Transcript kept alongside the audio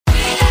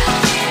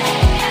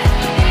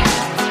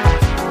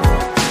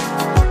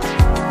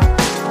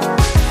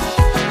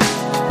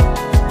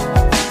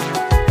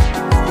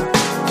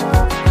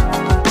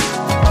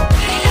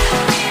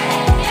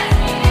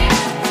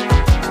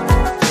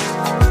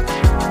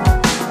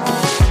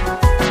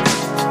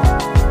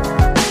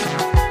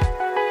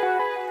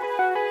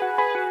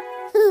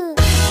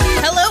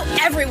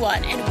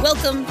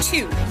to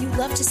You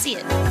Love to See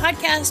It, a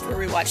podcast where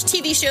we watch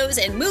TV shows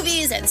and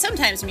movies and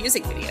sometimes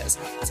music videos,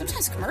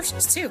 sometimes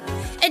commercials too,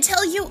 and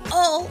tell you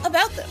all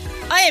about them.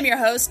 I am your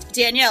host,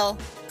 Danielle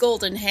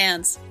Golden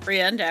Hands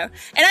Riendo,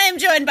 and I am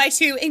joined by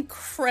two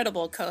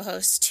incredible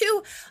co-hosts,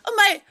 two of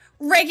my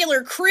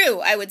regular crew,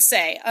 I would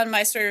say, on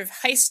my sort of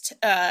heist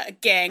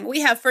gang.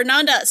 We have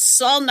Fernanda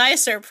Sol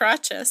Nicer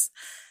Prachas.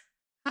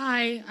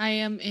 Hi, I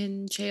am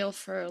in jail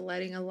for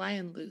letting a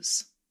lion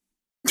loose.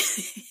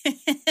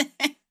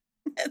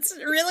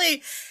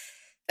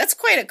 That's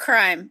quite a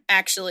crime,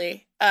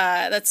 actually.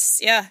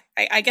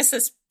 I guess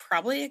that's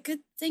probably a good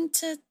thing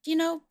to,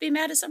 be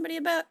mad at somebody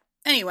about.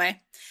 Anyway,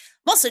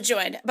 I'm also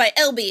joined by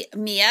LB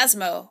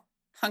Miasmo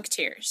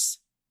Punktears.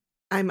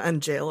 I'm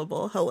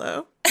unjailable.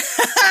 Hello.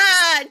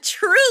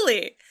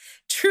 Truly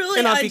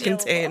Cannot unjailable. be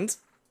contained.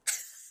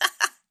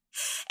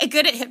 And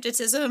good at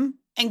hypnotism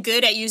and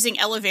good at using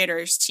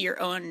elevators to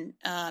your own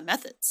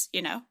methods,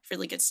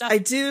 really good stuff.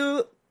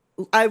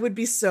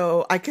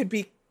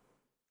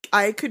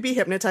 I could be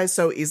hypnotized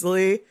so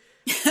easily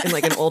in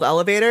like an old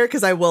elevator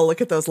because I will look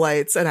at those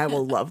lights and I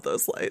will love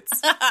those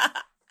lights.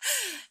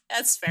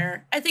 That's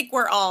fair. I think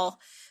we're all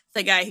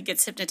the guy who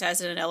gets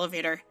hypnotized in an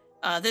elevator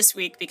this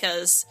week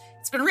because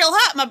it's been real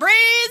hot. My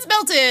brain's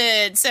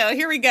melted. So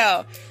here we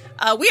go.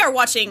 We are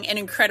watching an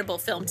incredible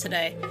film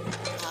today.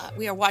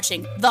 We are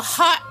watching The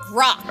Hot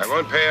Rock. I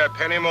won't pay a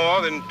penny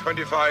more than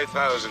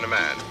 $25,000 a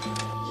man.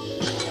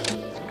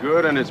 It's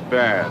good and it's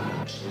bad.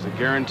 There's a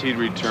guaranteed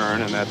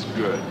return, and that's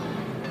good.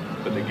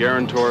 But the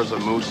guarantor's a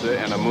Musa,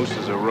 and a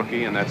Musa's a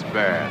rookie, and that's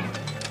bad.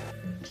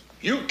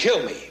 You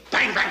kill me.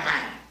 Bang, bang,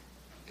 bang.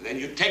 And then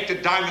you take the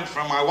diamond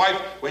from my wife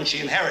when she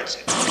inherits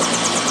it.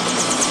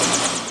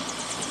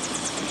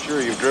 I'm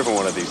sure you've driven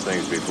one of these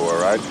things before,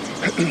 right?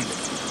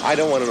 I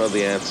don't want to know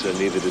the answer,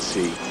 neither does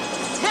he.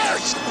 Here,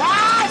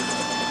 Spot!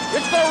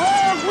 It's the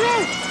wrong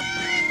route!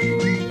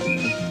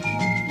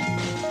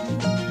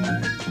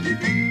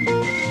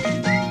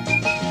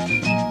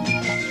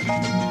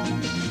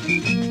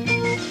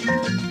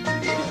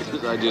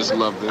 I just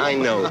love this. I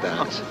know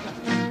that.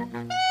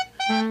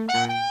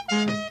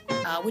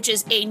 Which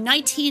is a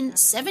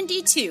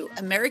 1972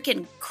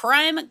 American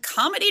crime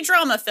comedy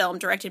drama film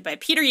directed by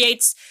Peter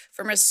Yates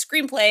from a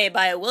screenplay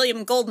by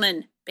William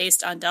Goldman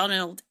based on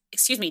Donald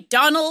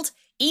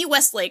E.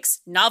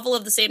 Westlake's novel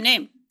of the same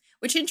name,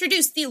 which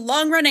introduced the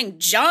long-running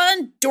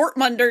John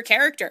Dortmunder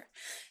character.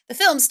 The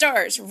film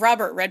stars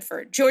Robert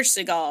Redford, George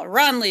Segal,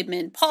 Ron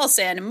Liebman, Paul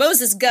Sand,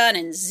 Moses Gunn,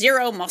 and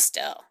Zero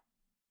Mostel.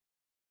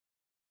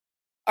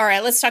 All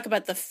right, let's talk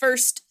about the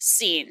first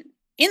scene.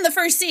 In the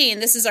first scene,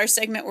 this is our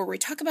segment where we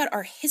talk about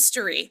our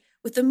history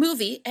with the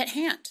movie at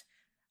hand.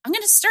 I'm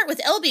going to start with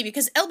LB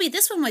because, LB,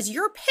 this one was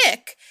your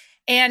pick,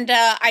 and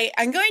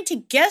I'm going to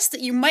guess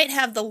that you might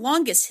have the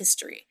longest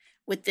history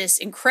with this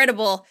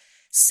incredible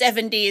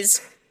 70s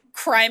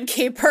crime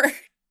caper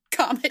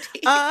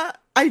comedy.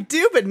 I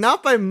do, but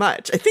not by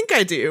much. I think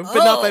I do,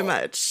 but not by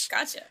much.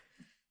 Gotcha.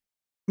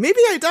 Maybe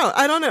I don't.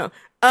 I don't know.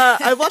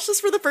 I watched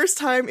this for the first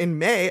time in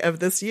May of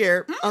this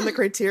year on the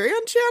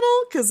Criterion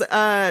channel because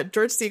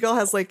George Segal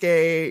has like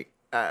a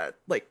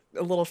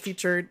little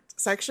featured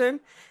section,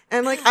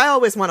 and like I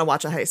always want to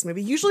watch a heist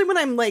movie. Usually when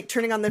I'm like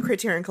turning on the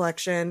Criterion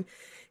collection,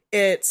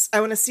 I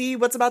want to see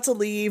what's about to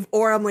leave,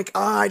 or I'm like,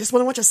 I just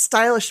want to watch a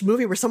stylish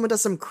movie where someone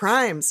does some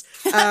crimes.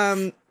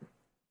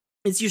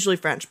 It's usually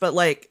French, but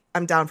like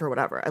I'm down for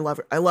whatever. I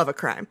love a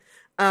crime.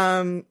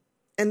 And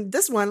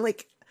this one,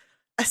 like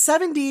a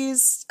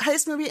 70s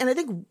heist movie, and I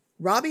think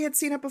Robbie had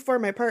seen it before,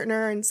 my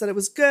partner, and said it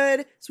was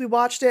good, so we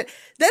watched it.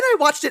 Then I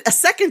watched it a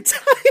second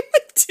time,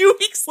 like 2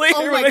 weeks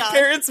later when my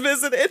parents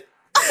visited.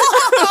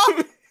 So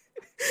like,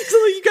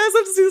 you guys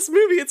have to see this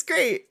movie, it's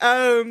great.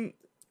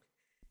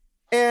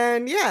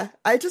 And yeah,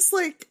 I just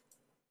like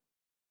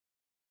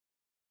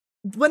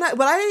when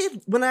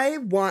I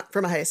want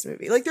from a heist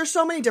movie, like there's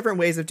so many different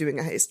ways of doing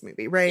a heist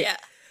movie, right? Yeah.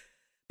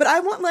 But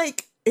I want I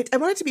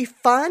want it to be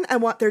fun. I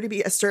want there to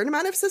be a certain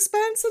amount of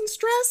suspense and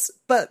stress,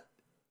 but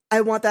I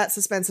want that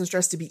suspense and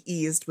stress to be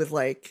eased with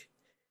like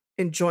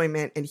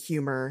enjoyment and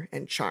humor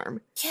and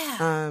charm.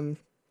 Yeah.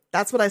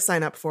 That's what I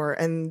sign up for.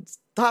 And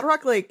The Hot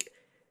Rock like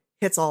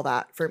hits all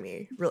that for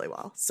me really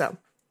well. So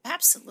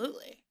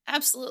Absolutely.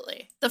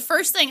 The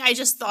first thing I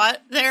just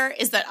thought there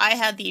is that I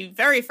had the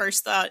very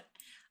first thought,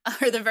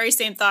 or the very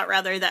same thought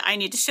rather, that I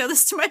need to show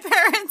this to my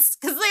parents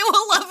because they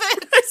will love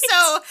it.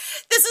 So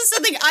this is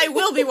something I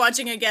will be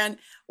watching again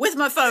with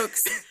my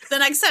folks the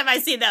next time I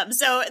see them.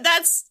 So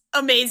that's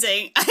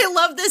amazing. I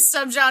love this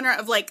subgenre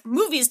of like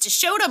movies to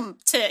show them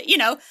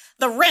to,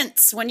 the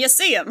rents when you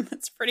see them.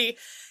 That's pretty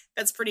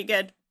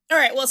good. All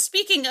right. Well,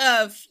 speaking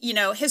of,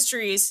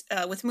 histories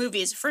with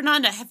movies,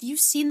 Fernanda, have you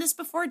seen this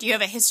before? Do you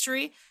have a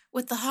history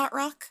with The Hot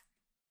Rock?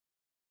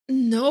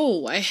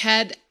 No, I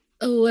had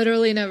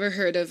literally never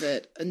heard of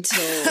it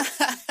until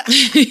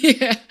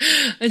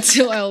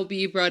until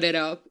LB brought it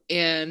up,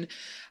 and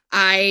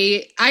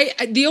I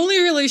the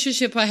only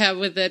relationship I have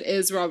with it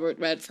is Robert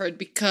Redford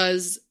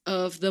because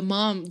of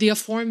the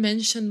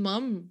aforementioned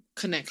mom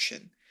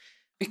connection.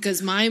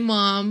 Because my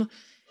mom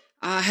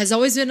has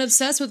always been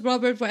obsessed with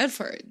Robert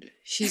Redford.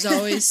 She's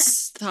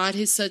always thought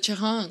he's such a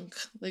hunk,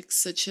 like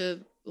such a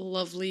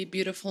lovely,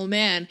 beautiful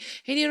man.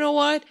 And you know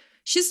what?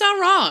 She's not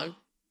wrong.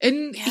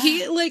 And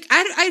he, like,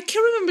 I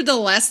can't remember the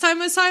last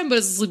time I saw him, but it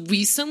was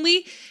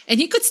recently, and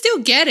he could still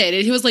get it.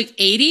 And he was like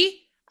 80?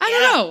 I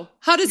don't know.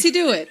 How does he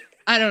do it?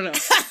 I don't know.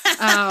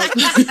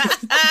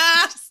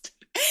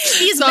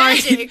 He's sorry.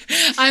 magic.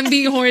 I'm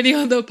being horny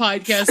on the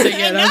podcast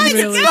again. I'm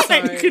really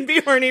sorry. You can be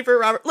horny for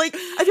Robert. Like,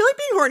 I feel like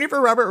being horny for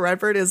Robert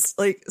Redford is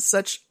like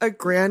such a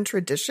grand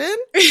tradition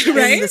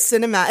Right? in the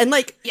cinema and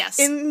like Yes.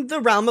 in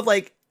the realm of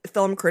like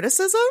film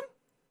criticism.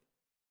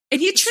 And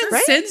he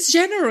transcends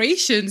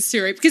generations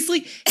too, right? Because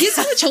like he's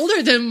much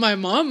older than my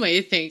mom,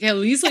 I think, at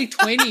least like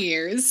 20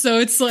 years. So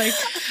it's like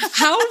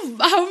how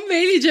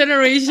many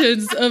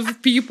generations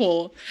of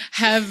people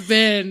have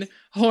been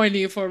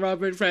horny for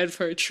Robert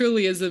Redford?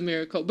 Truly is a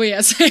miracle. But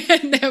yes, I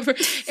had never.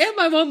 And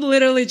my mom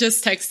literally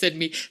just texted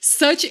me.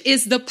 Such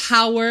is the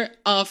power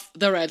of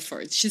the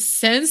Redfords. She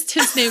sensed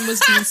his name was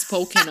being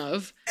spoken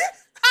of,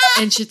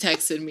 and she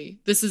texted me.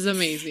 This is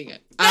amazing.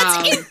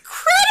 That's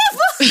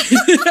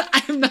incredible.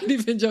 I'm not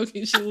even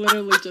joking. She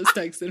literally just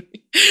texted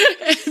me.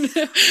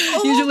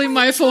 And, usually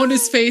my phone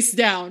is face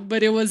down,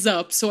 but it was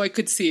up so I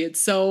could see it.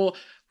 So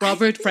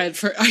Robert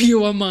Redford, are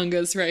you among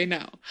us right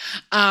now?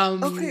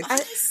 Okay,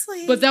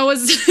 Honestly. But that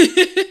was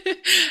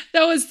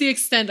that was the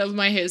extent of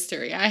my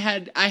history. I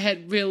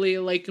had really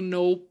like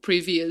no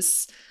prior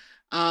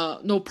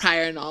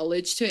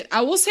knowledge to it.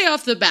 I will say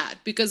off the bat,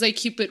 because I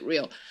keep it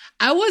real,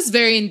 I was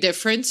very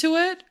indifferent to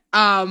it.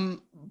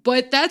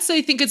 But I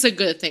think it's a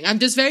good thing. I'm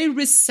just very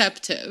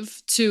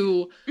receptive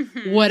to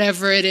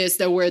whatever it is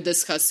that we're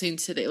discussing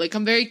today. Like,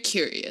 I'm very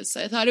curious.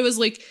 I thought it was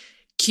like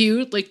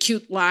cute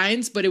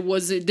lines, but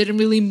it didn't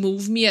really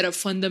move me at a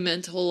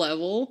fundamental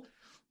level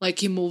like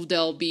he moved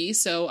LB.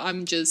 So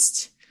I'm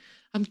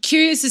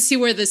curious to see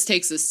where this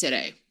takes us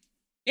today.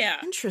 Yeah.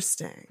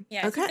 Interesting.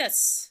 Yeah, I Okay. think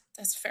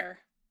that's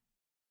fair.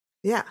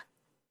 Yeah.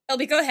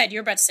 LB, go ahead.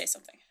 You're about to say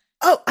something.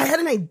 Oh, I had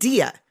an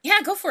idea.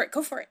 Yeah, go for it.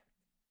 Go for it.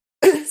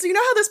 So you know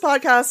how this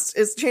podcast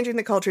is changing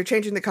the culture,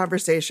 changing the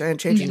conversation,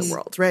 changing the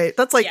world, right?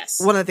 That's like Yes.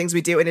 one of the things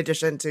we do in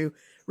addition to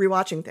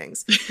rewatching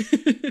things.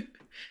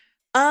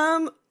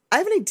 I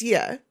have an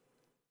idea,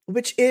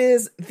 which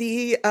is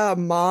the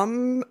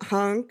Mom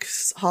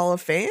Hunks Hall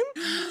of Fame.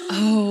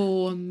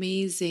 Oh,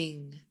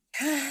 amazing.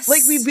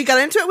 Like we got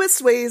into it with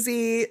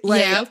Swayze.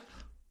 Like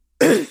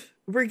Yep.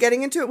 we're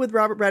getting into it with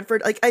Robert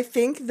Redford. Like I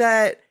think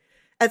that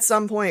at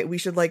some point we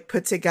should like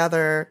put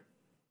together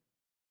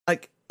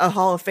like a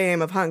Hall of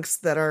Fame of hunks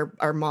that are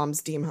our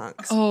mom's deem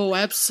hunks. Oh,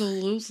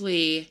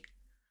 absolutely.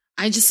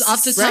 I just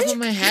off the top Right? of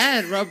my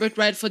head, Robert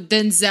Redford,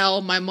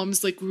 Denzel. My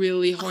mom's like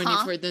really horny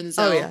for Denzel.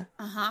 Oh yeah.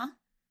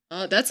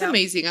 Uh-huh. That's Yep.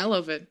 amazing. I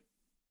love it.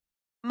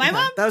 My Yeah,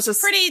 mom that was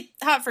just pretty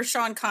hot for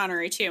Sean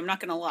Connery too. I'm not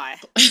gonna lie.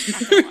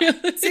 Not gonna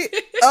lie. see.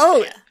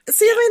 Yeah.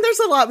 See, I mean, there's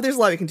a lot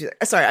we can do there.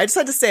 Sorry, I just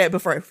had to say it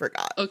before I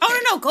forgot. Okay.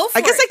 Oh no, go for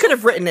it. I guess I could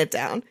have written it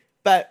down,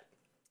 but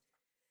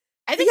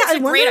I think Yeah,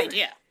 it's a I great wonder-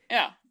 idea.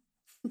 Yeah.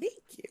 thank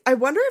you. I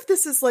wonder if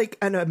this is like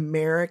an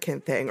American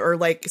thing or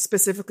like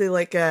specifically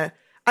like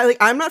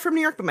I'm not from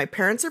New York, but my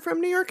parents are from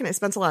New York, and I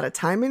spent a lot of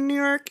time in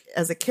New York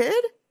as a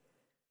kid.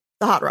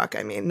 The Hot Rock,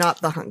 I mean, not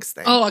the hunks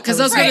thing. Oh, because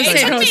I was going to Right,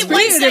 say, it no, took it's me 1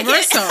 pretty second.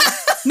 universal.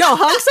 No,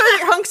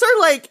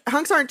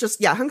 hunks aren't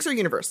just hunks are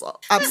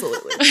universal.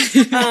 Absolutely.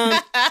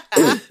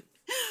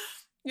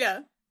 Yeah.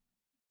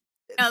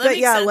 No, that But makes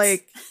yeah, sense.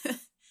 like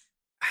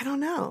I don't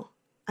know.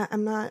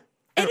 I'm not.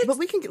 But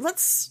we can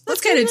let's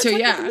get into it, talk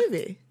about yeah. the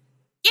movie.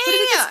 yeah, But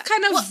yeah, it's yeah.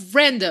 kind of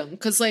random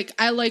because, like,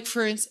 I like,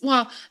 for instance,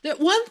 well, the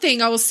one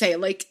thing I will say,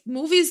 like,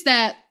 movies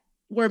that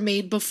were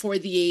made before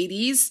the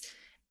 80s,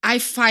 I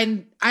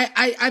find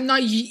I'm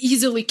not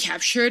easily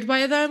captured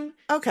by them.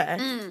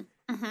 Okay.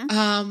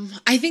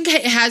 I think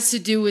it has to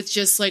do with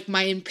just like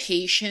my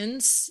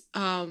impatience.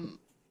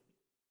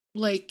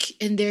 Like,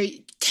 and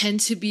they tend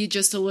to be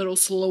just a little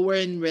slower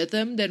in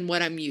rhythm than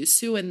what I'm used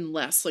to, and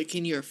less like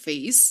in your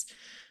face.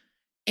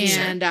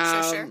 And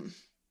Sure.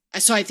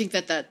 so I think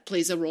that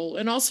plays a role,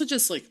 and also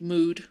just like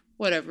mood,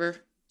 whatever.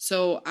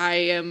 So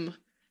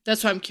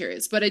that's why I'm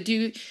curious. But I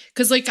do,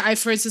 because like I,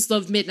 for instance,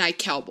 love Midnight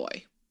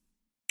Cowboy,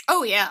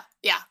 Oh yeah,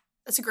 yeah.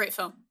 That's a great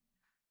film.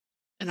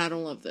 and I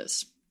don't love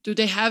this. Do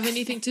they have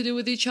anything to do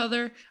with each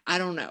other? I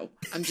don't know.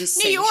 I'm just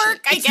New saying York,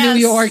 shit. I It's guess. New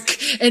York,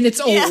 and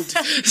it's Yeah. old.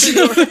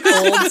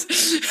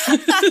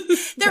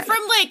 They're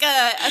from like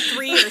a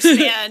 3-year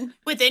span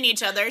within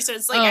each other, so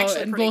it's like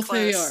actually in pretty both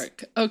close. New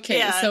York. Okay,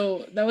 Yeah.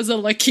 so that was a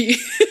lucky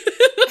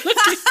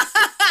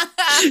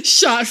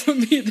shot from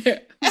me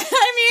there.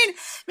 I mean,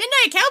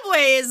 Midnight Cowboy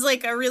is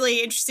like a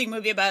really interesting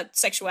movie about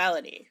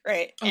sexuality,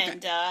 right? Okay.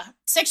 And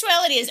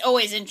sexuality is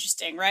always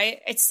interesting, right?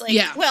 It's like,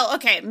 Yeah. well,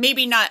 okay,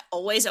 maybe not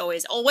always,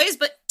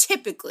 but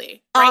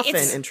typically, right? Often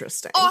It's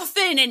interesting.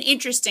 often an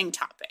interesting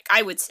topic.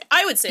 I would say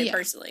Yeah.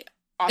 personally,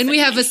 And we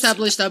have often interesting.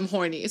 established I'm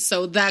horny,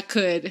 so that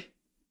could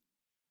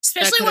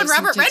especially could when have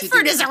Robert something to do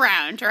Redford with is it.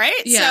 around,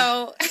 right? Yeah.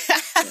 So,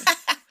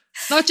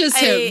 not just I-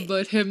 him,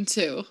 but him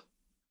too.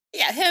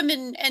 yeah, him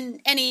and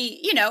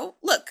any,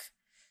 look,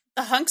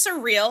 The hunks are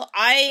real.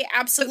 I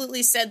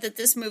absolutely said that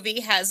this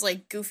movie has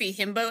like goofy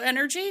himbo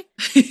energy,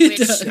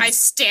 which I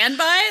stand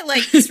by.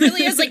 Like, this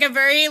really is like a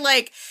very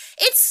like,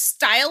 it's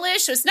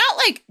stylish. So it's not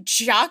like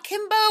jock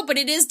himbo, but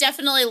it is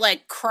definitely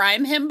like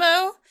crime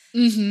himbo.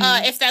 Mm-hmm.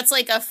 If that's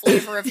like a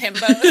flavor of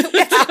himbo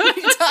we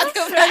talk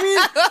about. I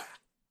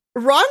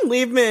mean, Ron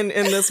Liebman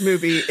in this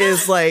movie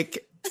is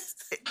like,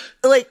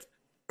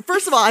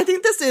 first of all, I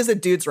think this is a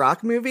dude's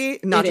rock movie,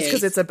 not just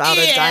because it's about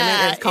a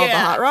diamond and it's called The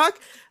Hot Rock.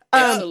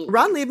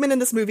 Ron Liebman in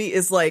this movie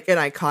is like an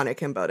iconic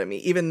himbo to me,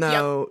 even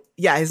though,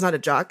 he's not a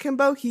jock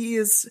himbo. He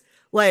is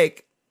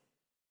like,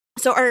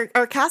 so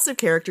our cast of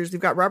characters,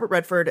 we've got Robert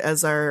Redford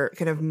as our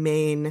kind of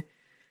main.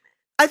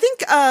 I think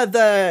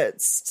the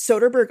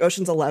Soderbergh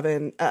Ocean's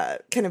 11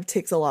 kind of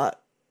takes a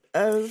lot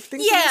of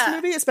things from this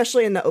movie,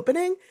 especially in the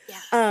opening.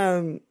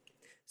 Yeah.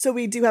 So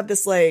we do have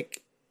this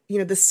like, you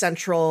know, this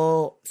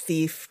central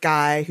thief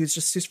guy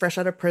who's fresh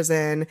out of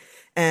prison,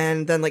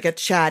 and then like his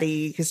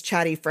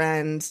chatty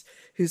friend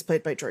who's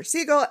played by George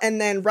Segal, and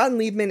then Ron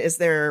Liebman is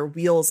their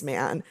wheels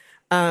man.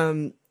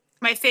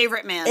 My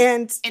favorite man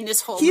in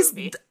this whole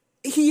movie.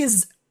 He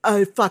is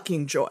a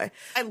fucking joy.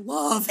 I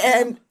love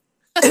him.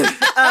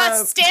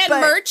 And Stan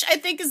Murch, I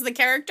think, is the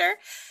character.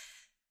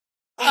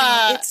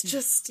 It's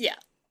just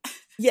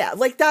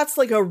like that's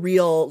like a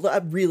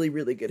really,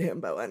 really good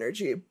himbo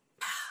energy.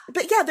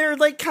 But yeah, they're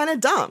like kind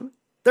of dumb.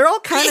 They're all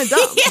kind of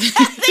dumb.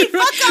 They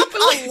fuck up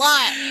a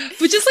lot.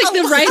 But just like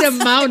the right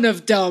amount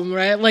of dumb,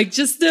 right? Like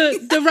just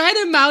the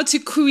right amount to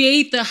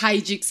create the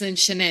hijinks and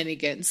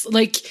shenanigans.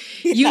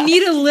 Like you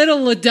need a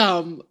little of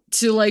dumb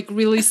to like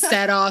really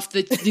set off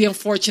the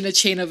unfortunate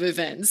chain of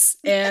events.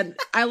 And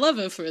I love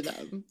it for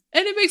them.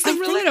 And it makes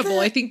them relatable.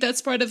 I think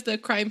that's part of the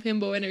crime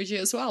himbo energy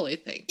as well, I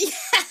think.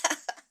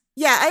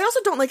 Yeah, I also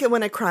don't like it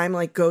when a crime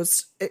like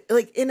goes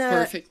like in a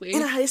perfectly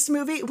in a heist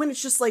movie when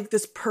it's just like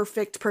this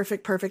perfect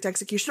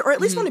execution, or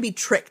at least want to be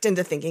tricked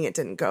into thinking it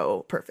didn't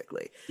go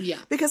perfectly. Yeah,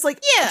 because like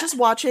just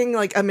watching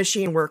like a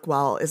machine work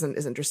well is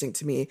interesting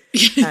to me.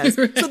 Right.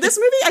 So this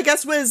movie, I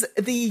guess, was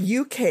the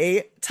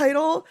UK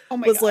title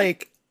was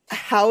like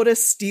How to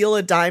Steal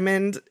a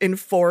Diamond in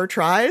 4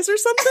 Tries or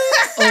something.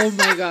 Oh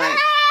my god,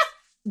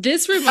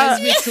 this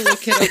reminds me to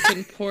look it up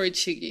in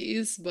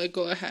Portuguese. But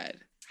go ahead.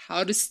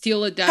 How to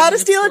Steal a Diamond. How to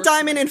Steal a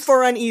Diamond in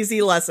 4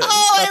 Uneasy Lessons.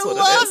 Oh, that's what I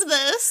love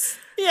this.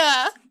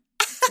 Yeah.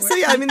 So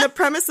yeah, I mean the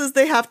premise is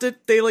they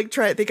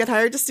get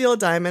hired to steal a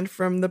diamond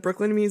from the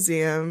Brooklyn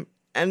Museum,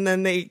 and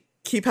then they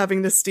keep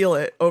having to steal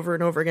it over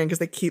and over again because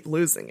they keep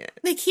losing it.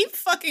 They keep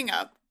fucking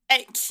up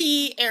at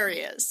key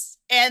areas.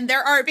 And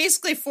there are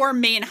basically 4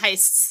 main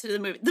heists to the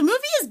movie. The movie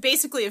is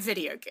basically a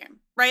video game,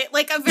 right?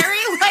 Like a very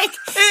like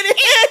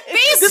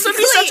this would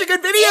be such a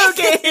good video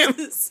game.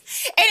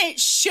 And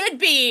it should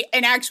be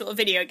an actual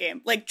video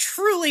game. Like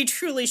truly,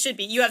 truly should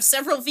be. You have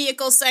several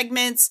vehicle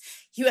segments.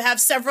 You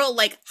have several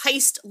like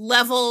heist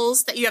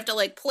levels that you have to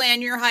like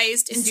plan your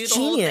heist and do the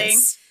whole thing.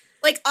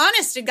 Like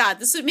honest to God,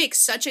 this would make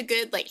such a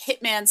good like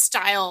Hitman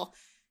style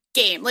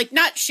game. Like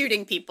not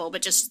shooting people,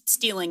 but just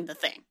stealing the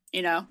thing,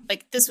 you know?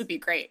 Like this would be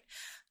great.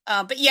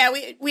 But yeah,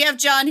 we have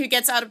John who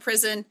gets out of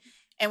prison,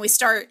 and we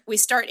start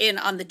in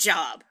on the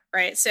job,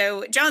 right?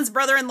 So John's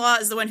brother-in-law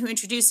is the one who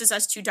introduces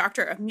us to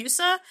Dr.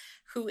 Amusa,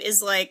 who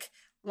is like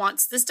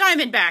wants this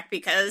diamond back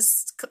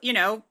because, you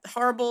know,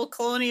 horrible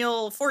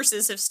colonial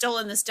forces have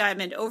stolen this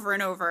diamond over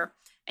and over.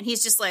 And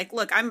he's just like,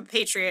 look, I'm a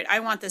patriot. I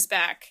want this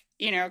back,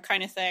 you know,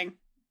 kind of thing.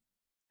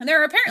 And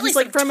there are apparently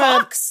some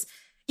talks.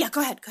 Yeah,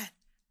 go ahead.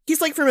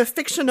 He's like from a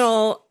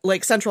fictional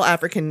like Central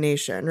African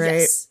nation, right?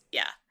 Yes.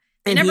 Yeah.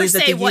 They never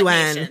say what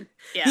nation.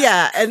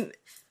 Yeah,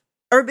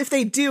 or if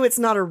they do, it's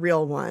not a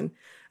real one.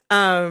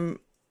 Or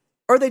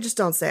they just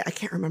don't say. I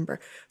can't remember.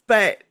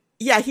 But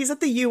yeah, he's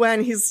at the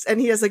UN. He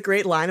has a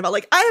great line about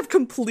like, I have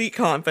complete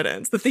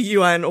confidence that the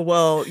UN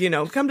will, you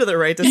know, come to the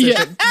right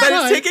decision. But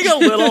it's taking a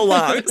little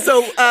long.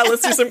 So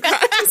let's do some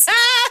crimes.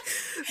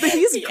 But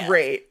he's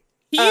great.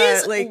 He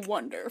is like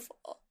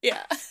wonderful.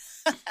 Yeah.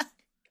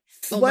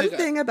 One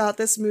thing about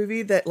this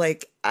movie that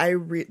like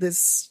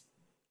this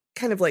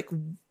kind of like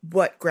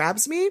what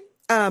grabs me,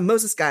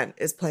 Moses Gunn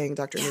is playing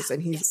Dr. Musa,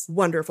 and he's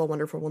wonderful.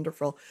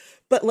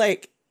 But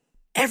like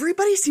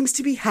everybody seems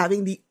to be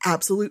having the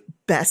absolute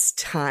best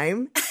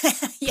time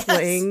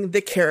playing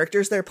the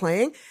characters they're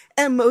playing.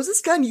 And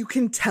Moses Gunn, you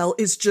can tell,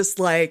 is just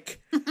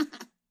like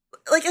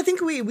like I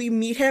think we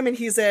meet him and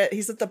he's at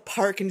the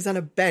park and he's on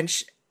a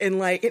bench and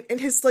like and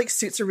his like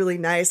suits are really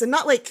nice and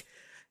not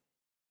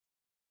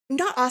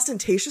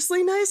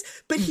ostentatiously nice,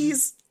 but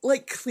he's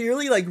like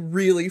clearly like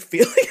really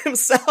feeling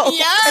himself.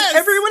 Yes. And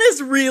everyone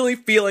is really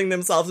feeling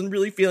themselves and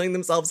really feeling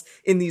themselves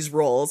in these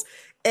roles.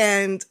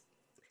 And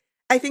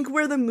I think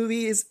where the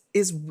movie is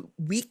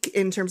weak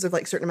in terms of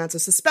like certain amounts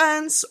of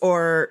suspense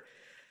or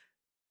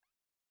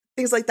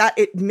things like that,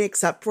 it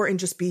makes up for in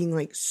just being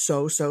like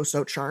so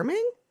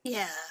charming.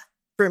 Yeah.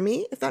 For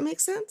me, if that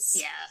makes sense.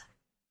 Yeah.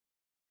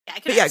 Yeah, I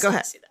can go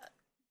ahead. see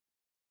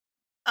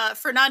that.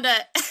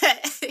 Fernanda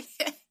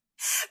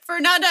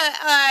Fernanda,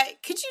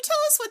 could you tell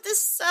us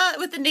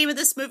what the name of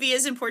this movie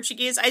is in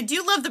Portuguese? I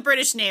do love the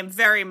British name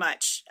very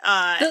much.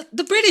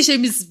 The British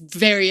name is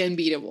very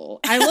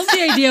unbeatable. I love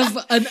the idea of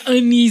an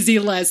uneasy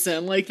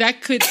lesson. Like,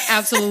 that could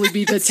absolutely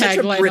be the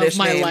tagline of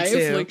my life.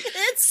 Too. Like,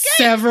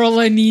 several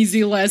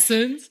uneasy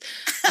lessons.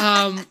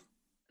 That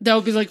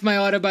would be like my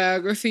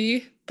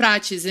autobiography.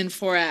 Prates in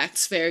 4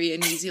 acts, very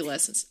uneasy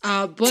lessons.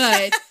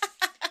 But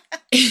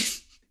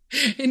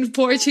in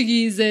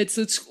Portuguese, it's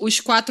os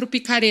quatro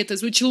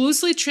picaretas, which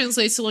loosely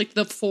translates to like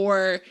the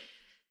 4.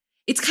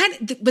 It's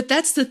kind of, but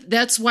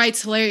that's why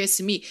it's hilarious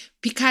to me.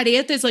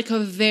 Picareta is like a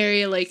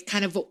very like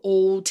kind of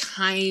old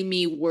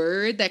timey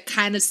word that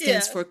kind of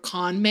stands for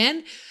con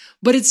man,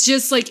 but it's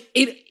just like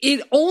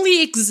it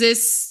only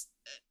exists.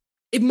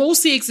 It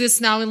mostly exists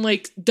now in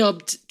like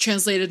dubbed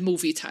translated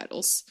movie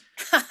titles.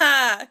 You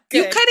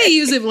kind of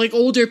use it like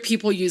older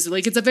people use it.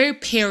 Like, it's a very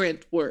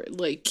parent word.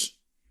 Like.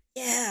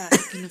 Yeah.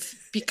 Kind of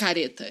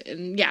picareta.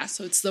 And yeah,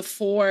 so it's the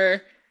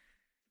 4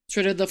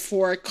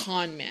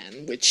 con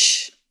man,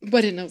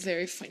 but in a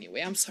very funny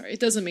way. I'm sorry. It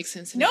doesn't make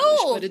sense in English,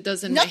 but it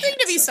doesn't. Nothing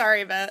to be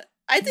sorry about.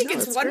 I think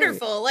it's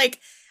wonderful. Great. Like,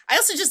 I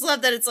also just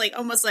love that it's like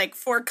almost like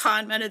 4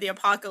 con men of the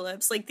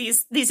apocalypse. Like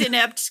these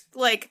inept,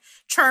 like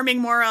charming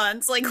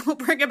morons, like will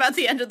bring about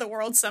the end of the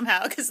world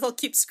somehow because they'll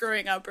keep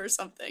screwing up or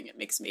something. It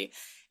makes me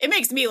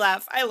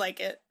laugh. I like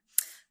it.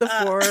 The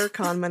 4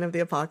 con men of the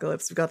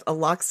apocalypse. We've got a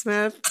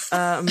locksmith,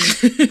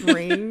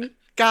 brain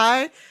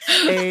guy,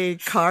 a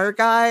car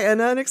guy,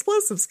 and an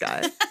explosives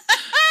guy.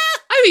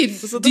 I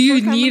mean, do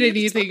you need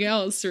anything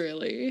else,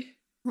 really?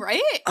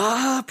 Right?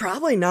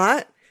 Probably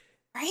not.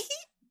 Right?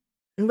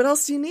 And what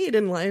else do you need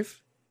in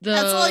life?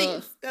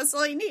 That's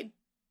all you need.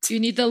 You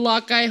need the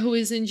lock guy who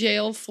is in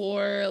jail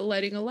for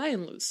letting a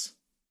lion loose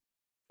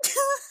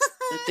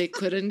that they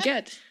couldn't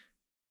get.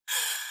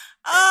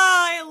 Oh,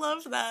 I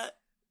love that.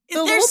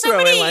 The little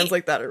throwaway lines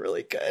like that are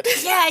really good.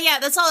 Yeah,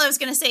 that's all I was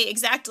going to say,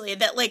 exactly.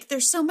 That, like,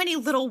 there's so many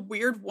little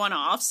weird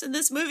one-offs in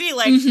this movie.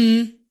 Like,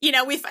 you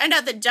know, we find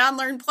out that John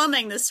learned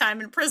plumbing this time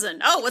in prison.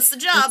 Oh, what's the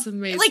job? That's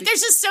amazing. Like, there's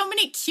just so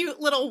many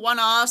cute little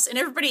one-offs, and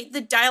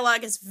the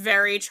dialogue is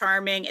very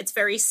charming. It's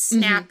very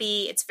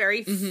snappy. It's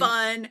very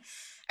fun.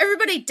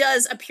 Everybody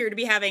does appear to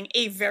be having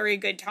a very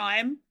good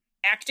time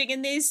acting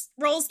in these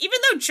roles. Even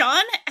though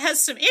John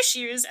has some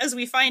issues, as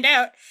we find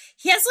out,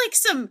 he has, like,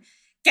 some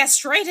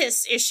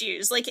gastritis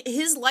issues. Like,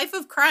 his life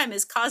of crime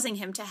is causing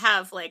him to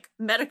have like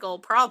medical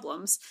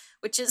problems,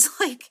 which is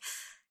like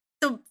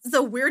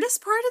the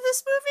weirdest part of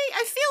this movie,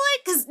 I feel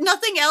like, because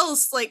nothing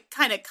else like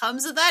kind of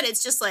comes of that.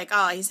 It's just like,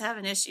 oh, he's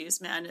having issues,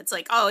 man. It's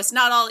like, oh, it's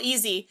not all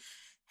easy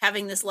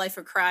having this life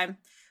of crime.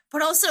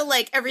 But also,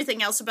 like,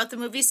 everything else about the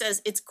movie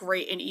says it's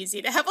great and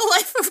easy to have a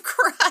life of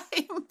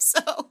crime.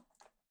 So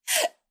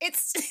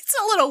it's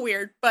a little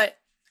weird, but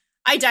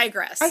I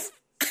digress.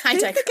 I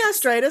think the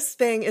gastritis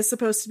thing is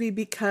supposed to be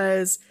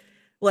because,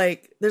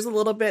 like, there's a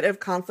little bit of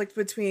conflict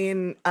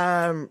between,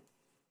 I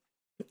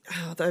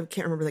can't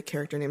remember the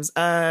character names.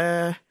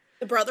 The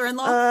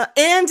brother-in-law?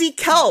 Andy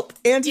Kelp.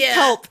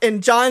 Kelp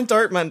and John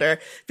Dortmunder.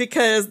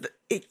 Because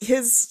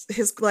his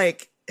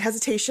like,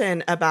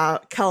 hesitation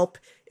about Kelp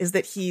is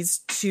that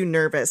he's too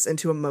nervous and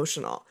too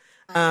emotional.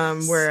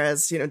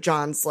 Whereas, you know,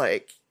 John's,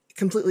 like,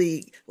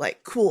 completely,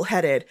 like,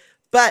 cool-headed.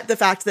 But the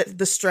fact that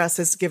the stress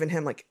has given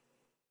him, like,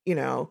 you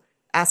know,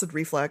 acid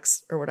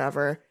reflux or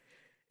whatever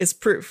is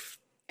proof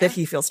that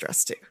he feels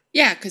stressed too.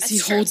 Yeah, because he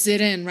holds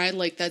it in, right?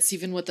 Like, that's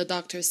even what the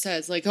doctor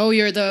says. Like, oh,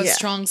 you're the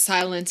strong,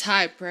 silent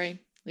type, right?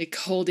 Like,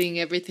 holding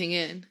everything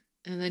in.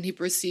 And then he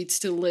proceeds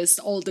to list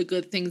all the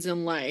good things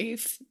in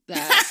life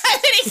that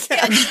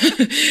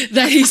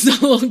that he's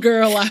no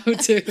longer allowed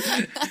to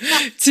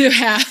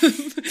have.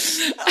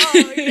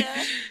 Oh,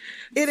 yeah.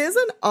 It is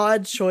an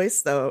odd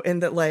choice, though, in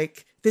that,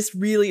 like, this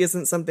really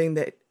isn't something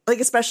that, like,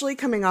 especially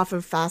coming off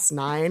of Fast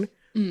 9,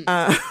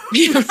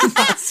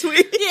 last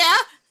week. Yeah.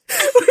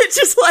 Which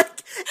is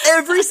like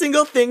every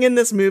single thing in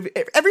this movie,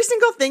 every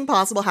single thing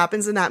possible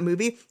happens in that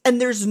movie,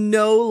 and there's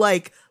no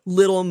like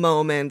little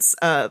moments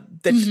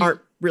that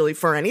aren't really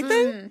for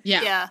anything.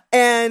 Yeah.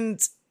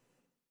 And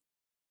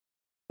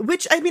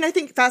which, I mean, I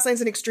think Fast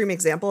 9's an extreme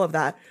example of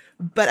that,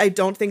 but I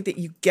don't think that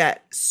you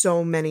get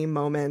so many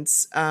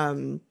moments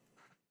in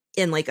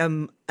like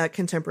a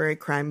contemporary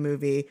crime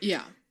movie.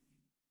 Yeah.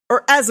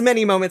 Or as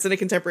many moments in a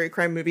contemporary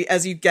crime movie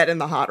as you get in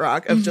the Hot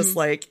Rock of just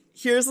like,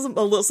 here's some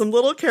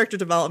little character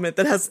development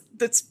that's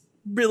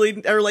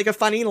really, or like a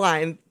funny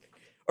line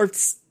or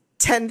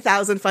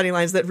 10,000 funny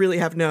lines that really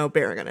have no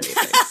bearing on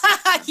anything.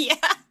 Yeah.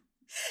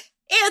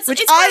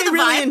 Which I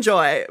really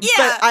enjoy. Yeah.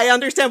 But I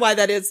understand why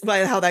that is,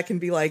 how that can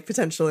be like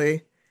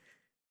potentially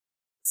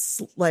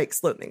like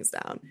slow things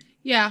down.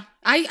 Yeah.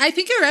 I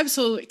think you're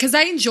absolutely, because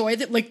I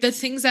enjoyed it. Like, the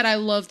things that I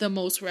loved the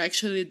most were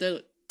actually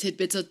the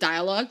tidbits of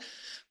dialogue.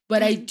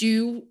 But I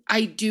do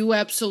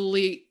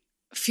absolutely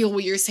feel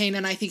what you're saying,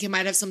 and I think it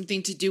might have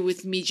something to do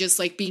with me just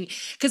like being,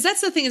 because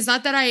that's the thing. It's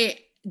not that I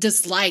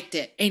disliked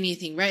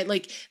anything, right?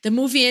 Like the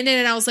movie ended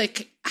and I was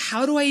like,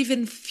 how do I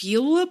even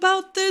feel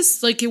about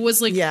this? Like it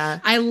was like,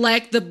 I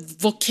lack the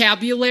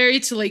vocabulary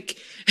to like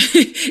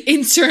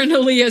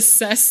internally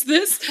assess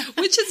this,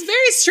 which is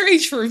very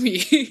strange for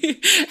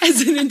me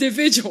as an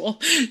individual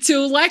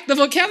to lack the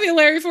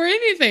vocabulary for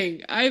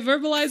anything. I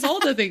verbalize all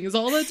the things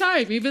all the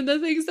time, even the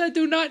things that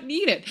do not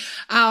need it.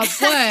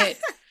 But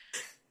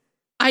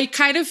I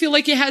kind of feel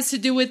like it has to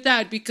do with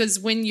that, because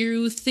when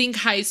you think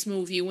heist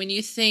movie, when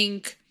you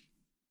think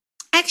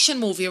action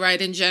movie,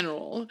 right, in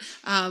general,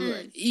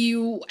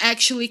 you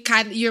actually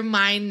your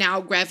mind now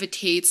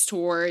gravitates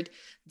toward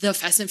the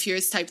Fast and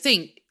Furious type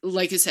thing.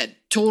 Like I said,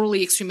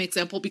 totally extreme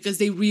example, because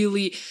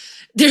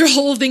their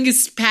whole thing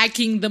is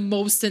packing the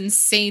most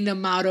insane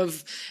amount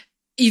of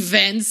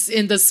events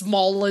in the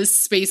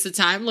smallest space of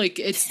time. Like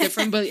it's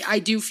different, but I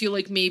do feel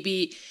like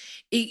maybe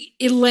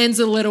it lands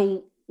a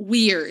little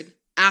weird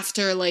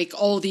after like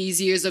all these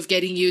years of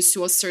getting used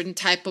to a certain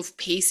type of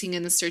pacing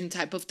and a certain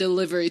type of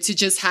delivery, to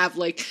just have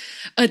like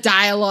a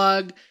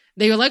dialogue.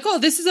 They were like, oh,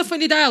 this is a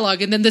funny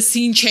dialogue. And then the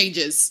scene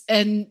changes.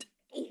 And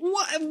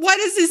what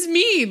does this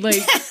mean?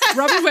 Like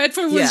Robert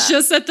Redford was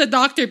just at the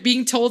doctor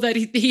being told that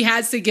he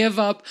has to give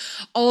up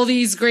all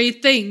these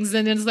great things.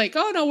 And then it's like,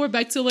 oh no, we're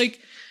back to like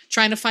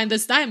trying to find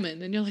this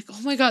diamond. And you're like,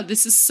 oh my God,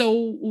 this is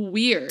so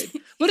weird.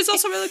 But it's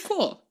also really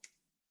cool.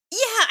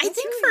 Yeah, I think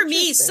really for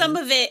me, some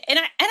of it, and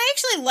I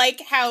actually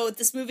like how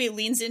this movie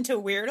leans into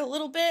weird a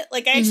little bit.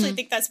 Like, I actually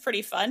think that's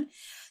pretty fun.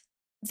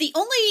 The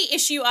only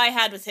issue I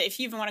had with it, if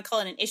you even want to call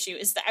it an issue,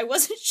 is that I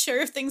wasn't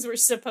sure if things were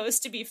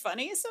supposed to be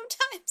funny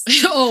sometimes.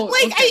 It's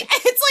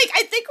like,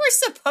 I think we're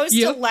supposed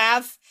to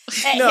laugh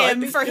at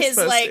him for his,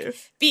 like,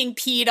 being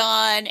peed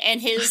on and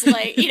his,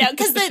 like, you know,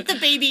 because the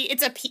baby,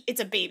 it's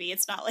a baby.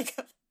 It's not like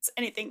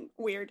anything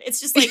weird. It's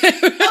just like, oh,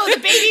 the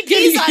baby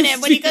pees on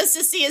him when he goes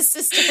to see his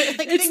sister.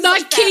 Like, it's not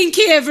like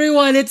kinky,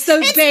 everyone. It's the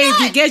baby.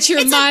 Not. Get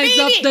your minds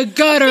off the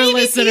gutter, the baby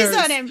listeners. Pees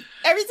on him.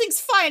 Everything's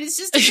fine. It's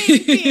just a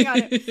baby peeing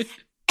on him.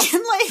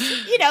 And like,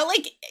 you know,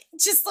 like,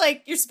 just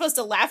like, you're supposed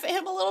to laugh at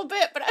him a little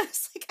bit, but I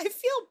was like, I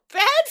feel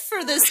bad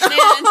for this man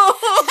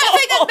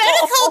having a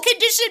medical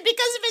condition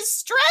because of his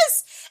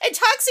stress and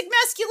toxic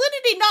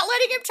masculinity, not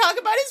letting him talk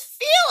about his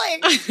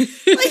feelings.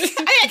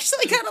 Like, I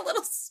actually got a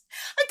little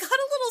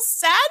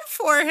sad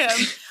for him.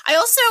 I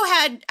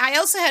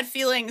also had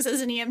feelings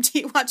as an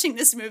EMT watching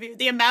this movie.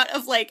 The amount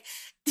of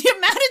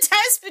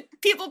times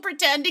people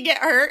pretend to get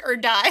hurt or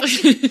die,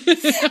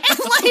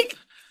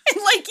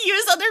 and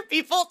use other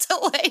people to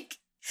like,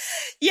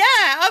 yeah,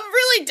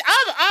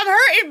 I'm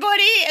hurting,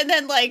 buddy. And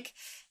then like,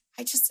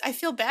 I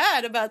feel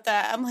bad about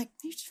that. I'm like,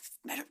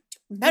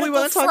 medical we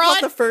want to talk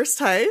about the first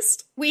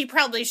heist? We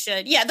probably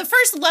should. Yeah, the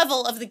first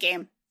level of the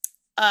game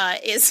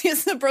is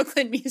the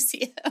Brooklyn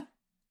Museum.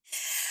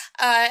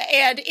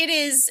 And it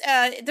is,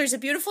 there's a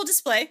beautiful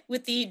display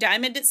with the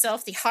diamond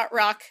itself, the hot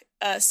rock,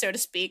 so to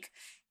speak.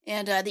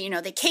 And,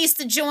 they case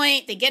the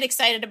joint, they get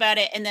excited about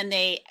it, and then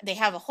they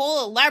have a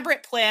whole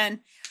elaborate plan.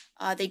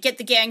 They get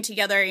the gang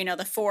together,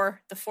 the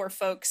four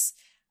folks.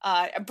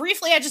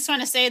 Briefly, I just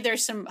want to say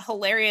there's some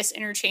hilarious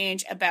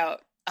interchange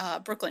about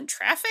Brooklyn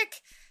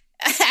traffic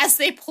as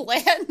they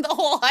plan the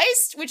whole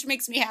heist, which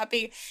makes me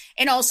happy.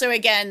 And also,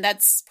 again,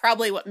 that's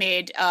probably what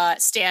made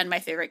Stan my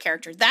favorite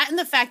character. That and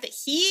the fact that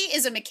he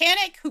is a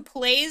mechanic who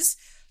plays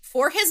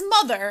for his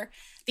mother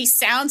the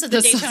sounds of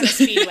the Daytona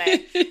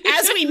Speedway.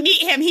 As we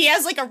meet him, he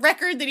has like a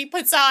record that he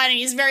puts on and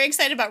he's very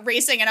excited about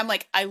racing. And I'm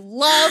like, I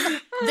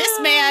love this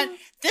man.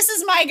 This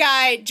is my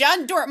guy,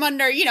 John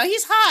Dortmunder.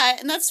 He's hot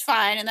and that's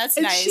fine and that's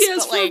nice. She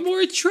has for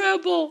more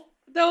treble.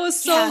 That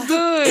was so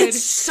good.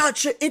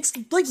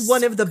 It's like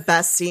one of the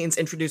best scenes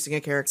introducing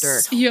a character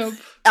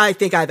I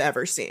think I've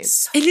ever seen.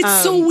 And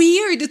it's so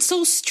weird. It's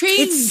so strange.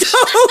 It's so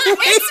weird.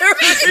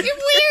 It's really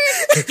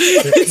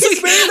weird.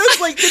 He's wearing those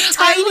like the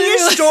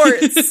tiniest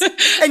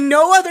shorts and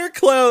no other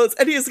clothes.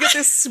 And he's got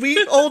this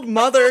sweet old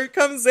mother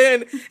comes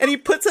in and he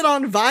puts it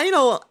on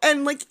vinyl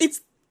and like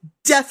it's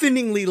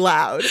deafeningly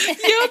loud.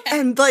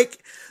 And like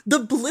the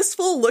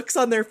blissful looks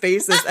on their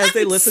faces as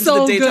they listen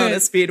to the Daytona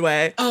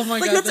Speedway. Oh my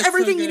God. That's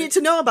everything you need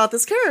to know about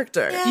this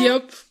character. Yeah.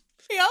 Yep.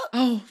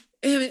 Oh,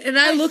 and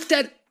I looked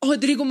at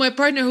Rodrigo, my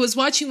partner, who was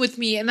watching with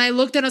me, and I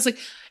looked and I was like,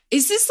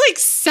 is this like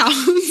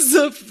sounds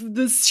of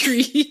the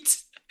street?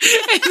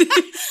 And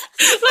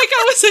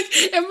I was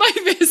like, am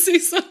I missing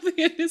something?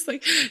 And it's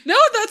like, no,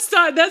 that's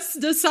not. That's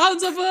the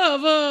sounds of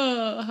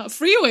a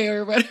freeway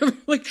or whatever.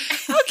 Like,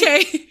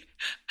 okay.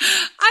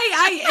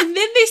 And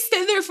then they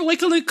stand there for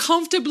like an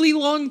uncomfortably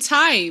long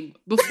time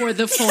before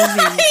the phone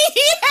rings.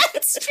 Yeah,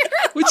 it's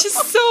true. Which is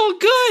so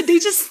good. They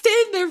just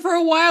stand there for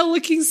a while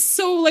looking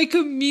so like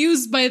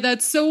amused by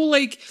that, so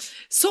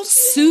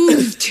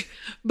soothed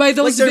by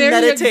those like they're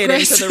very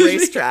meditating to the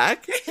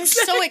racetrack. They're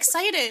so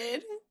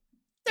excited.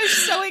 They're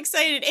so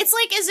excited. It's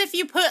like as if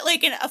you put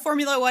like a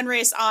Formula One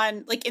race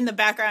on like in the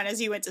background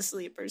as you went to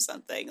sleep or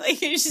something.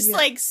 Like you're just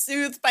like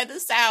soothed by the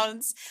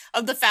sounds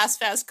of the fast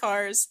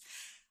cars.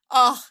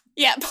 Oh,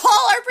 Yeah, Paul,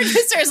 our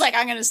producer, is like,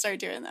 I'm going to start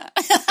doing that.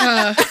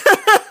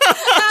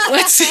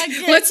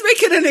 Let's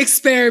make it an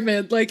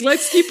experiment. Like,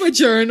 let's keep a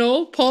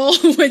journal. Paul,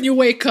 when you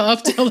wake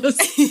up, tell us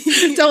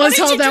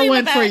how that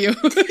went for you.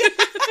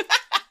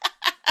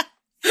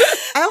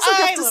 I also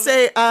have to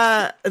say,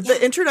 the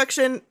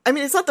introduction, I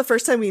mean, it's not the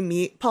first time we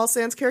meet Paul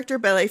Sand's character,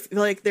 but I feel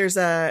like there's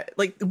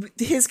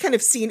his kind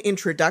of scene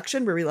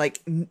introduction where we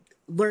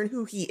learn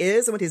who he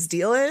is and what his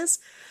deal is.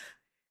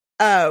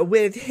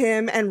 With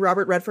him and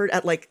Robert Redford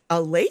at like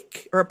a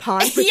lake or a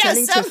pond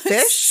pretending to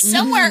fish.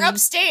 Somewhere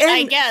upstate,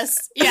 I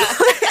guess. Yeah.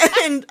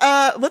 And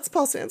what's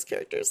Paul Sand's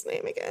character's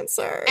name again?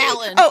 Sorry.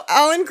 Alan. Oh,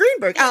 Alan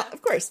Greenberg. Yeah.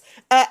 Of course.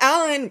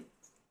 Alan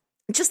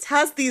just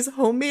has these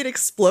homemade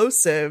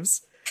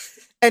explosives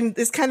and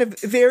is kind of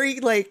very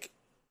like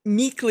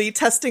meekly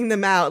testing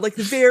them out. Like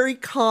very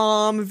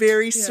calm,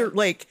 very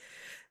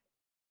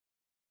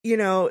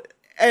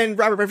and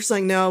Robert Redford's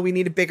like, no, we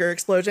need a bigger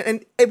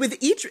explosion. And with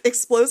each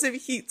explosive,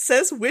 he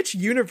says which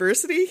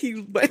university he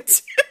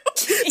went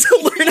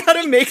to learn how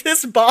to make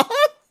this bomb.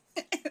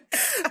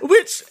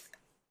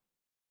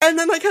 And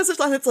then like has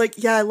this line that's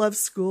like, yeah, I love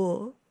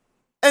school.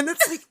 And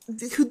it's like,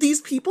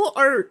 these people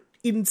are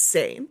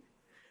insane.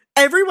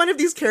 Every one of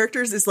these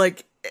characters is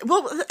like,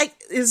 I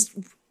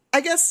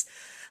guess,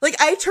 like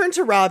I turned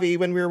to Robbie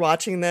when we were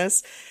watching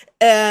this,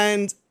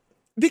 and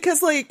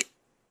because like,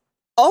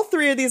 all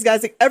three of these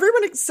guys, like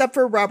everyone except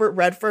for Robert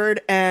Redford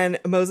and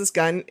Moses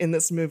Gunn in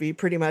this movie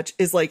pretty much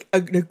is like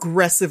an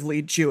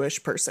aggressively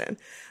Jewish person.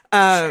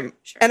 Sure.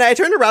 And I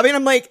turned to Robbie and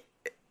I'm like,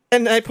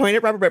 and I point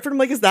at Robert Redford, I'm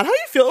like, is that how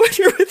you feel when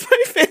you're with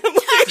my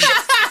family?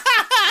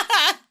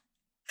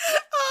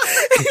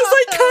 He's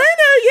like,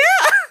 kinda,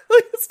 yeah.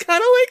 Like, it's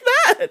kind of like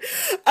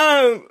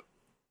that.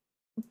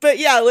 But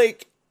yeah,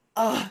 like,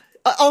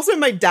 also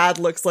my dad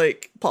looks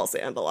like Paul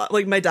Sand a lot.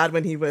 Like my dad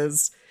when he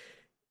was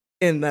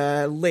in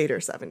the later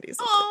 70s.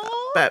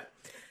 But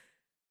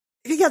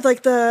yeah,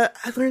 like I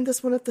learned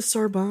this one at the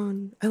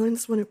Sorbonne. I learned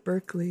this one at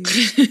Berkeley.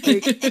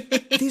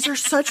 Like, these are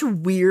such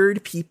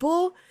weird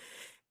people.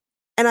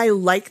 And I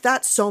like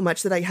that so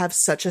much that I have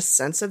such a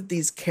sense of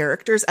these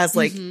characters as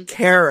like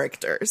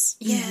characters.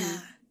 Yeah.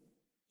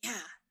 Yeah.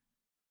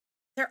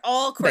 They're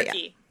all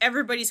quirky. Yeah.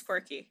 Everybody's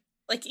quirky.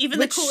 Like even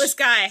the coolest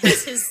guy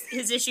has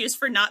his issues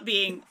for not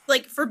being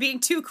for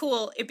being too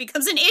cool. It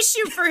becomes an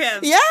issue for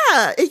him.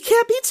 Yeah, it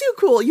can't be too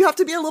cool. You have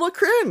to be a little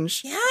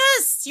cringe.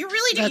 Yes, you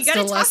really do. You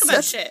got to talk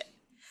about shit.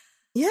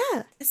 Yeah,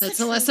 that's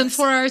a lesson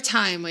for our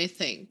time. I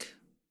think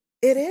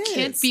it is. You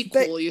can't be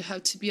cool. You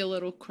have to be a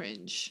little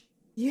cringe.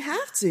 You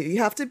have to. You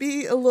have to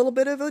be a little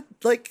bit of a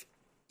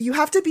you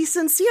have to be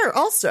sincere.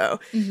 Also,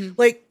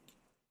 like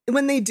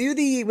when they do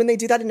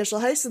that initial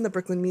heist in the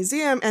Brooklyn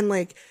Museum, and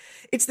like.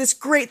 It's this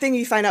great thing.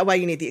 You find out why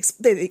you need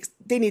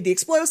they need the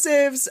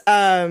explosives.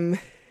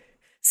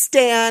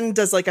 Stan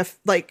does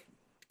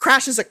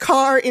crashes a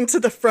car into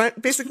the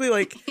front, basically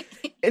like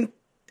in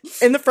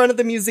the front of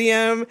the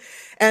museum,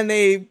 and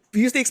they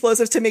use the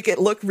explosives to make it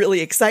look really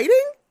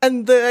exciting.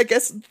 And I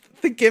guess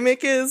the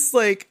gimmick is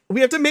like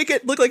we have to make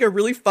it look like a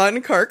really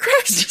fun car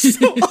crash,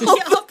 so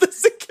all of the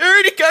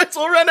security guards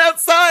will run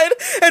outside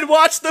and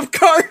watch the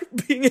car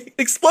being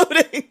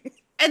exploding.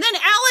 And then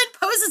Alan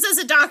poses as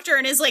a doctor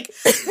and is like,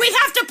 we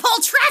have to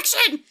pull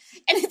traction.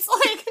 And it's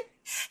like,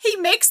 he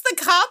makes the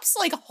cops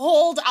like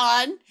hold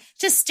on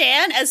to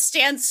Stan as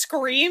Stan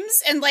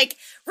screams. And like,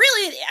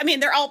 really, I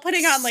mean, they're all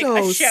putting on like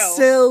a show.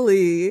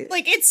 Silly.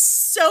 Like, it's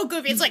so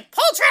goofy. It's like,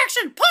 pull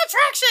traction.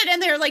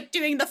 And they're like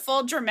doing the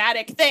full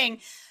dramatic thing.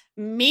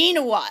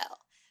 Meanwhile,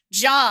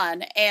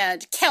 John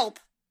and Kelp.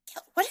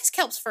 What is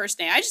Kelp's first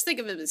name? I just think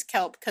of him as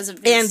Kelp because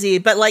of Andy,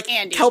 but like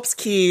Andy. Kelp's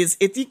keys.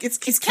 It's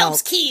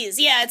Kelp's keys.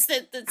 Yeah, it's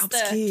the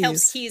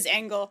Kelp's keys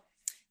angle.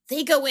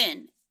 They go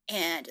in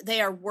and they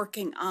are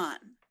working on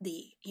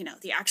the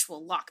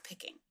actual lock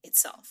picking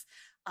itself.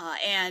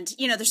 And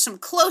there's some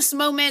close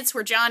moments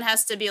where John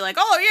has to be like,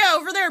 "Oh yeah,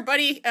 over there,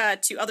 buddy,"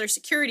 to other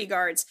security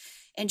guards,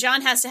 and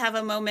John has to have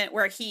a moment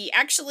where he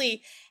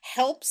actually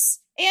helps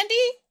Andy,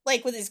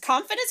 like with his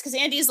confidence, because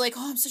Andy's like,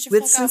 "Oh, I'm such a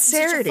fuck up, I'm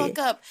such a fuck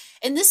up,"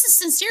 and this is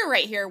sincere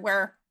right here,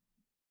 where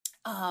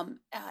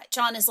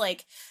John is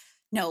like,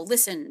 "No,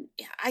 listen,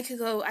 I could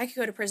go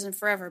to prison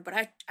forever, but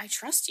I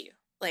trust you.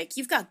 Like,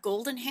 you've got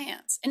golden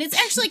hands," and it's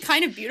actually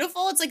kind of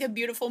beautiful. It's like a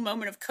beautiful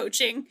moment of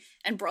coaching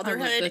and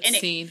brotherhood, I love that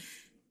scene.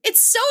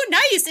 It's so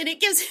nice, and it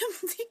gives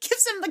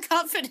him the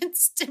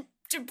confidence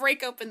to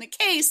break open the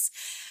case.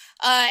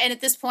 And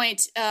at this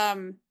point,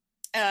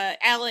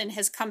 Alan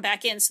has come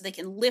back in so they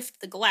can lift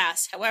the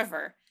glass.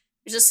 However,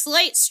 there's a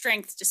slight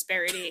strength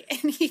disparity,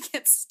 and he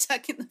gets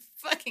stuck in the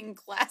fucking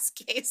glass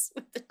case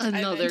with the diamond.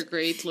 Another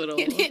great little.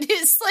 And it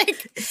is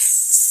like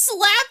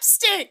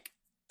slapstick,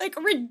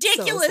 like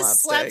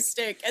ridiculous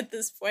slapstick at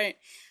this point.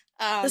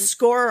 The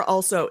score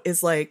also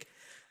is like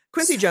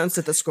Quincy Jones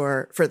did the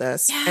score for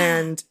this,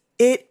 and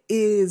it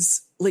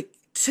is like,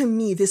 to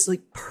me, this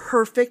like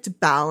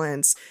perfect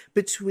balance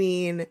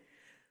between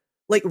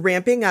like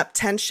ramping up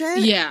tension.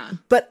 Yeah.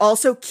 But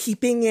also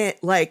keeping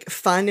it like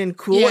fun and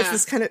cool. Yeah. It's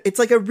this kind of, it's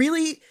like a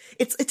really,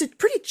 it's a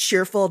pretty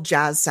cheerful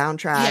jazz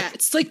soundtrack. Yeah,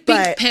 it's like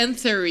Pink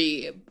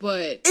Panther-y,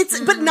 but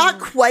but not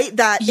quite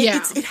that.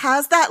 Yeah. It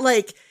has that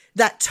like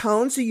that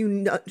tone, so you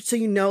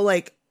know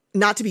like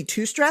not to be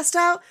too stressed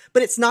out,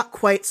 but it's not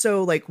quite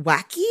so like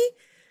wacky.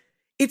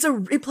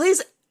 It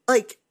plays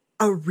like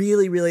a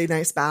really, really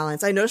nice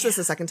balance. I noticed this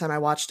the second time I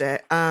watched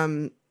it.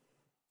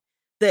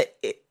 That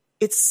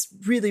it's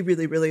really,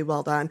 really, really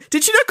well done.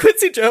 Did you know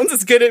Quincy Jones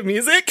is good at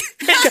music?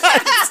 Hey guys,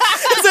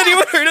 has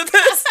anyone heard of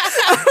this?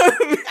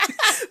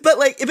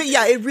 But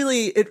yeah,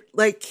 it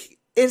like,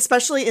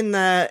 especially in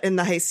the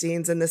heist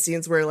scenes and the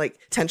scenes where like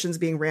tension's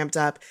being ramped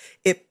up,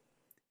 it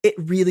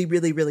really,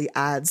 really, really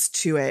adds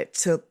to it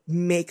to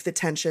make the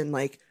tension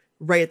like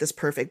right at this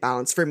perfect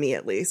balance, for me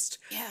at least.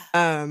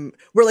 Yeah.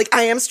 Where like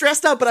I am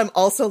stressed out, but I'm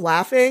also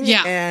laughing.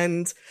 Yeah.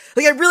 And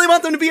like I really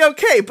want them to be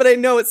okay, but I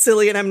know it's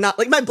silly and I'm not,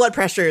 like my blood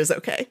pressure is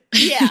okay.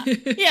 Yeah.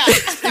 Yeah.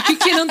 You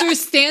can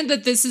understand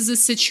that this is a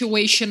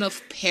situation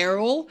of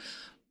peril,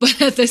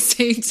 but at the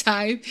same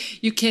time,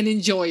 you can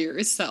enjoy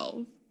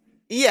yourself.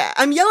 Yeah.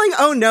 I'm yelling,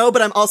 oh no,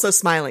 but I'm also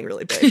smiling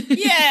really big.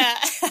 Yeah.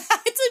 It's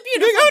a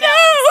beautiful oh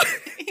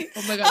no.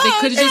 Oh my God. They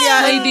could have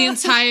just played the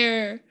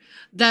entire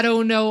That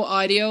Oh No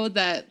audio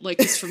that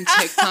like is from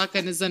TikTok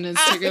and is on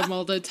Instagram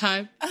all the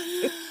time.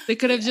 They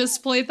could have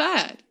just played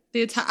that.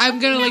 I'm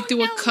going to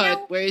do a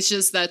cut where it's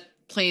just that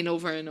playing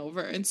over and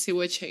over and see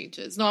what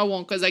changes. No, I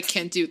won't, because I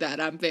can't do that.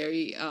 I'm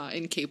very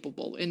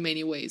incapable in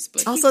many ways.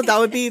 But also, that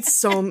would be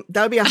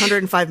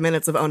 105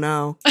 minutes of oh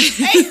no.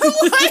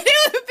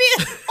 It would be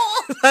a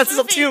whole That's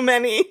movie. too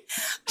many.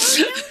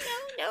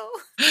 No.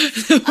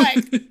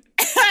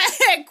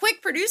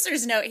 Quick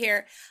producer's note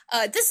here.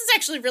 This is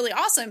actually really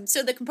awesome.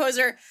 So the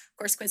composer, of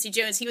course, Quincy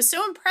Jones, he was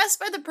so impressed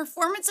by the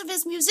performance of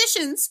his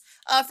musicians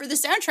for the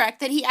soundtrack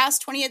that he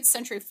asked 20th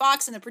Century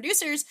Fox and the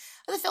producers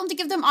of the film to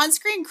give them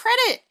on-screen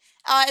credit.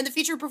 And the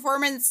featured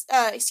performers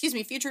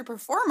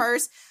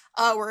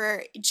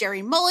were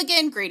Jerry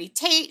Mulligan, Grady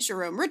Tate,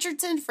 Jerome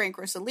Richardson, Frank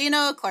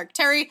Rossellino, Clark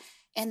Terry,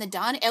 and the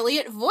Don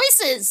Elliott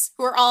Voices,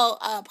 who are all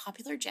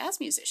popular jazz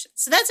musicians.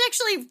 So that's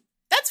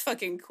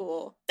fucking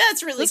cool.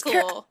 That's really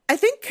cool. I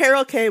think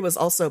Carol Kay was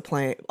also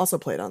played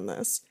on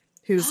this,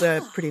 who's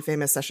a pretty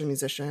famous session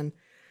musician.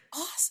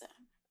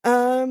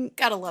 Awesome.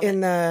 Gotta love it.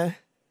 And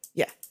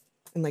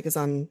like is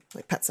on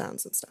like Pet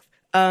Sounds and stuff.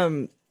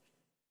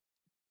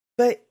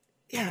 But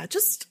yeah,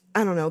 just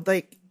I don't know,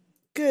 like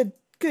good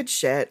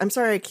shit. I'm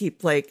sorry I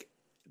keep like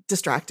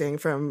distracting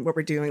from what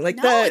we're doing. Like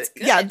it's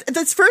good.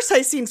 this first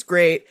heist seems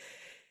great.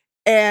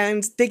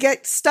 And they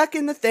get stuck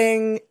in the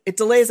thing. It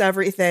delays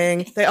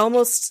everything. They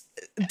almost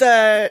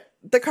the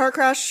car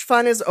crash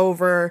fun is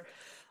over.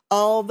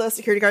 All the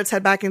security guards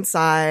head back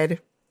inside.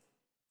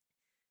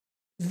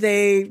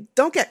 They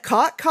don't get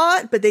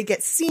caught, but they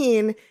get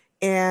seen.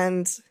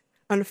 And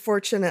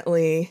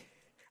unfortunately,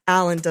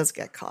 Alan does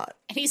get caught.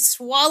 And he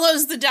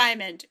swallows the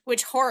diamond,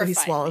 which horrified He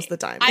swallows me. the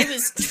diamond. I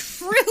was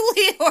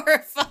truly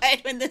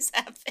horrified when this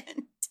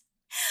happened.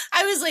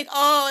 I was like,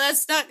 oh,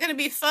 that's not going to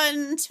be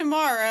fun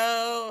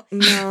tomorrow.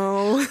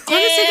 No. Honestly,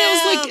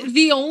 that was like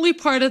the only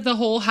part of the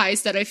whole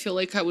heist that I feel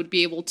like I would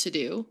be able to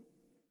do.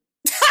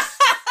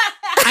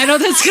 I know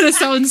that's going to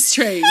sound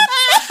strange.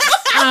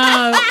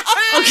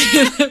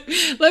 Okay,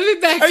 let me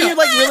back up. Are you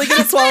like really good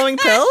at swallowing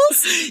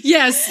pills?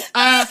 Yes.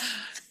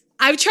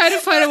 I've tried to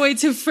find a way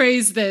to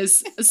phrase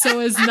this so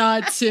as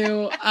not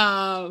to,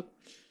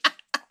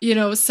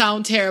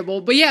 sound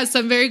terrible. But yes,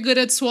 I'm very good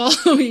at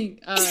swallowing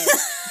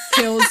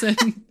pills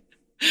and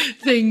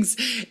things.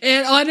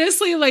 And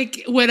honestly,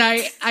 like when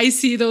I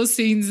see those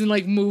scenes in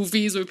like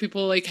movies where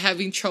people like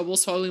having trouble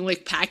swallowing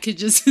like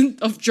packages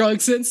of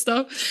drugs and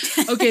stuff.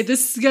 Okay,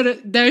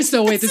 there's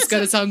no way this is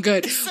gonna sound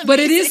good. But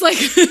it is like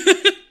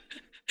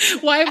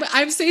why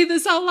I'm saying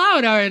this out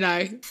loud, aren't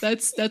I?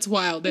 That's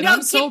wild. And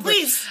I'm sober.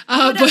 Please.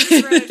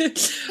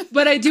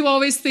 But I do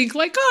always think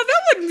like, oh,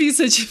 that wouldn't be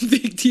such a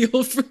big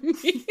deal for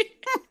me.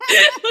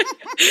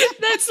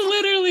 That's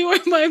literally where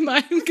my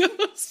mind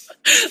goes.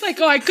 Like,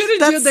 oh, I couldn't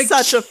do That's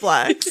such a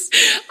flex.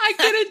 I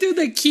couldn't do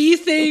the key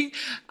thing.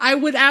 I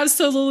would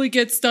absolutely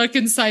get stuck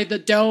inside the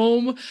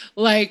dome.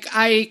 Like,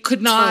 I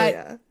could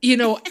not,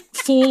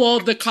 fool all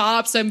the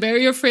cops. I'm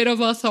very afraid of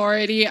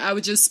authority. I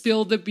would just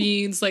spill the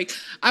beans. Like,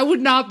 I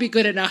would not be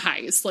good in a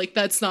heist. Like,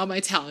 that's not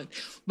my talent.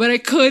 But I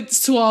could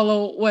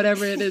swallow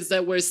whatever it is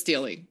that we're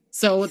stealing.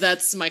 So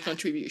that's my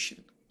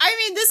contribution. I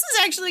mean, this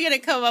is actually going to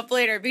come up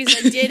later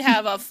because I did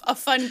have a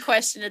fun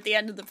question at the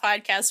end of the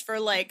podcast for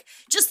like,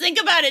 just think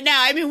about it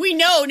now. I mean, we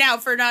know now,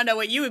 Fernando,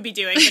 what you would be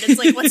doing, but it's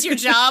like, what's your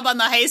job on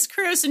the heist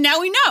crew? So now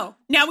we know.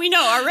 Now we know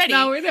already.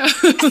 Now we know.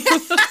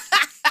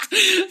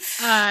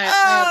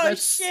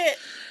 Shit.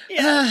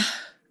 Yeah.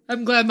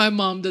 I'm glad my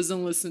mom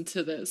doesn't listen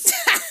to this.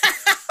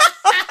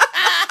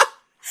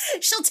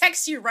 She'll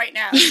text you right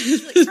now.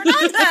 She's like,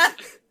 Fernanda.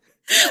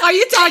 Are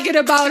you talking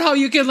about how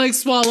you can like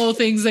swallow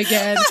things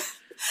again?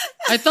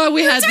 I thought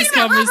we had this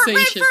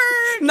conversation.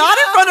 Not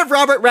in front of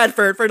Robert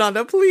Redford,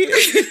 Fernando,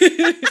 please.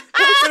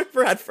 Robert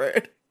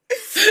Redford.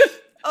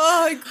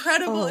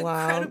 incredible, Oh,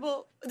 wow.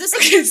 incredible. This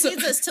leads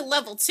us to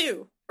level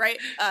 2, right?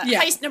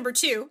 Heist number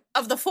 2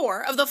 of the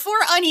four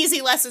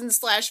uneasy lessons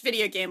 /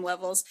 video game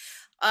levels.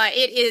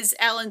 It is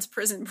Alan's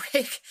prison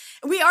break.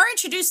 We are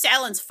introduced to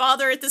Alan's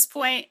father at this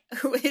point,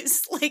 who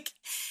is like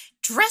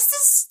dressed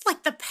as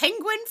like the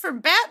Penguin from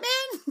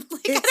Batman.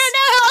 Like, I don't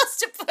know how else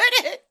to put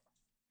it.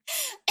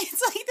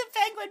 It's like the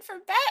Penguin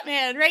from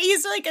Batman, right?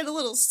 He's like in a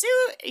little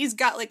suit. He's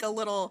got like a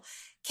little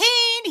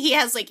cane. He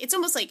has like, it's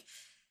almost like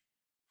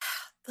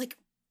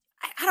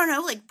I don't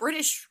know, like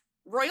British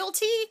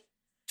royalty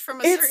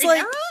from a certain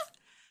era.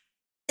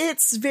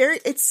 It's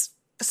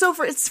first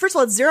of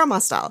all, it's Zero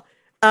Mostel.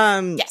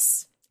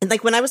 Yes. And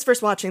like when I was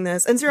first watching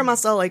this, and Zero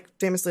Mostel, like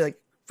famously,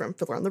 like from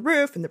Fiddler on the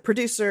Roof and the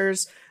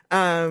producers,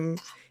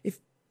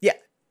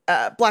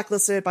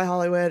 blacklisted by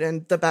Hollywood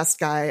and the best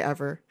guy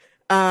ever.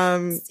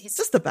 He's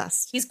just the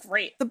best. He's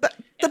great. The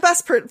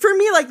best for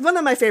me, like one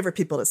of my favorite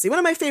people to see, one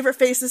of my favorite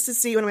faces to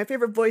see, one of my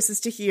favorite voices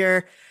to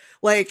hear.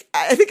 Like,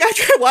 I think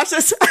after I watched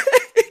this, I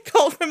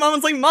called my mom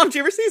and was like, Mom, did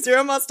you ever see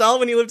Zero Mostel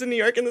when you lived in New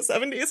York in the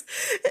 70s?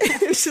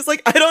 And she's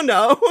like, I don't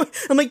know.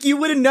 I'm like, you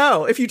wouldn't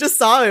know. If you just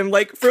saw him,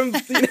 like, from,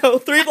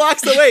 3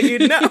 blocks away,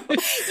 you'd know.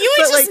 You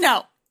would just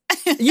know.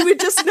 You would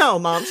just know,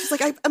 Mom. She's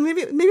like,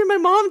 maybe my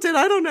mom did.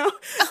 I don't know.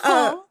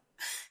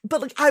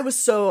 But, like, I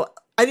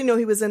didn't know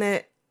he was in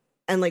it.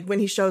 And, like, when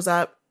he shows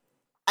up,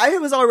 I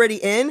was already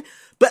in,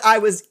 but I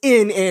was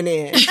in.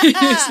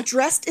 He's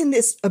dressed in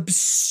this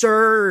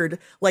absurd,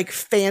 like,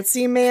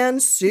 fancy man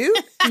suit,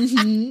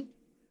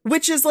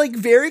 which is, like,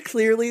 very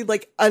clearly,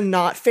 like, a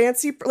not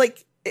fancy,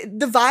 like,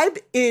 the vibe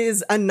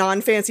is a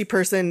non-fancy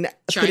person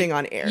putting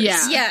on airs.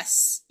 Yeah.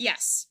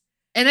 Yes.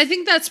 And I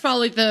think that's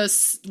probably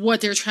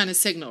what they're trying to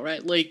signal,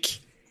 right? Like,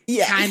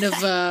 kind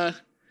of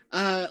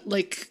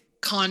like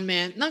con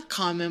man, not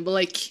con man, but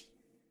like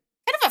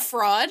kind of a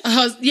fraud.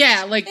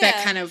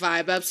 That kind of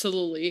vibe.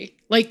 Absolutely.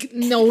 Like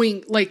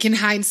knowing, like in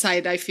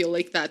hindsight, I feel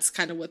like that's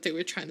kind of what they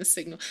were trying to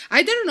signal.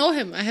 I didn't know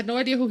him. I had no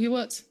idea who he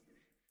was.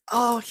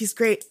 Oh, he's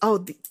great.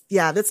 Oh,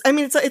 that's. I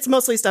mean, it's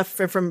mostly stuff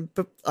from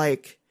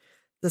like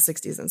the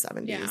 60s and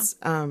 70s.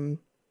 Yeah.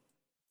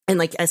 And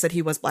like I said,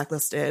 he was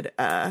blacklisted.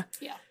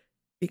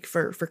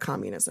 For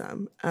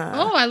communism.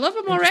 I love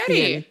him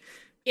already.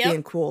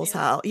 Being cool as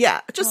hell.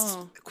 Yeah, just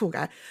a cool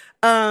guy.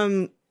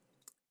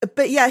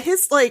 But yeah,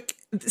 his like,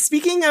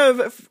 speaking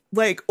of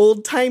like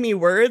old timey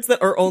words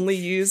that are only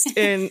used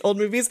in old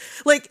movies,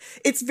 like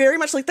it's very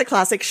much like the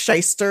classic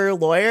shyster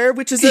lawyer,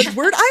 which is a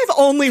word I've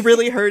only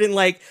really heard in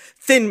like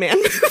Thin Man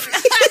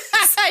movies.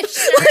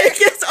 Sure. Like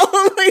it's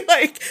only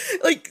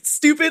like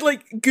stupid,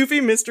 like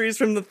goofy mysteries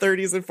from the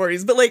 30s and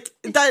 40s. But like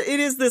that, it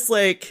is this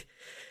like,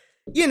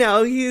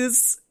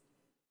 he's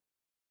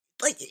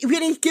like,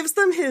 when he gives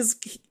them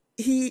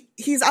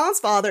he's Alan's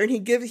father, and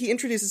he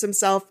introduces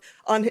himself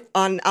on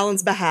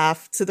Alan's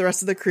behalf to the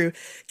rest of the crew,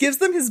 gives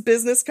them his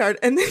business card,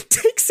 and then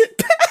takes it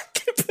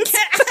back and puts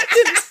it back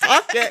in his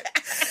pocket.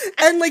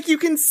 And like you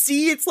can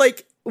see it's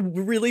like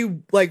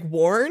really like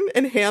worn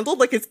and handled,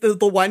 like it's the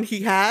one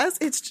he has.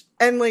 It's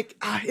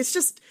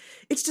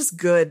just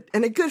good,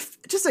 and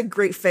just a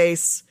great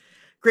face,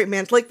 great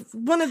man, like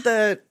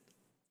an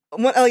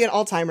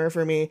all-timer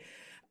for me.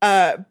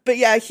 But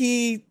yeah,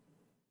 he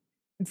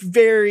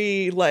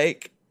very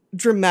like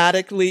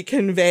dramatically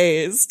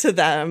conveys to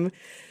them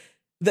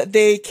that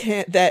they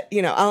can't, that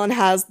Alan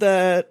has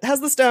the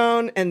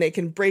stone, and they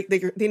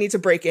need to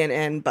break in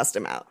and bust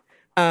him out,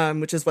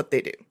 which is what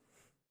they do.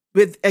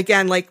 With,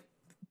 again, like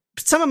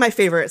some of my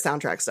favorite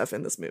soundtrack stuff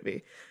in this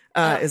movie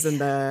is in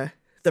the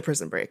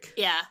prison break.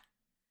 Yeah,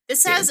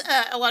 this has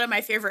a lot of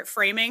my favorite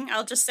framing.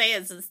 I'll just say,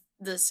 as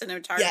the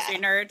cinematography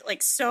nerd,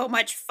 like so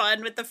much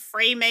fun with the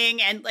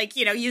framing and like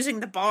using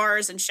the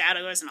bars and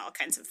shadows and all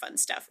kinds of fun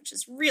stuff, which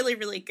is really,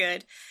 really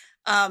good.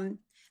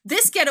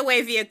 This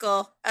getaway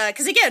vehicle,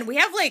 because again, we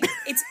have like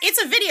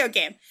it's a video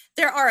game.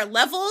 There are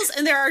levels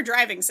and there are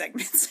driving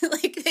segments,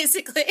 like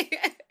basically.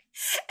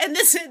 And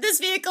this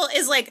vehicle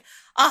is like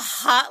a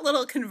hot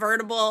little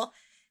convertible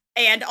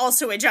and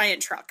also a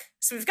giant truck.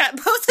 So we've got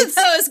both of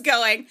those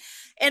going.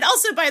 And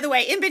also, by the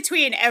way, in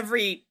between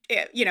every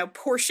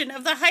portion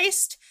of the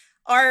heist,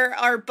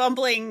 our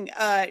bumbling,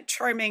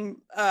 charming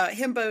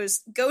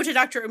himbos go to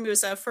Dr.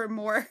 Amusa for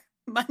more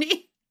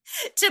money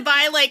to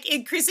buy like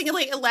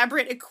increasingly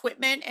elaborate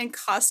equipment and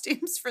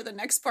costumes for the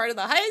next part of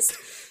the heist.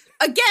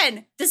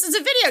 Again, this is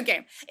a video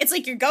game. It's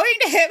like you're going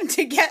to him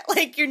to get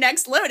like your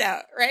next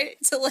loadout, right?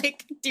 To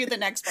like do the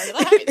next part of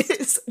the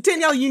heist.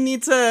 Danielle, you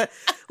need to,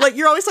 like,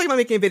 you're always talking about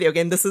making a video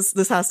game. This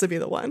has to be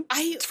the one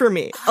for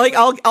me. Like,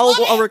 I'll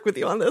work with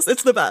you on this.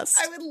 It's the best.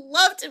 I would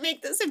love to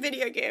make this a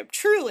video game.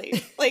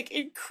 Truly, like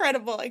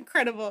incredible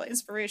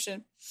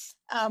inspiration.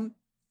 But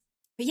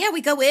yeah,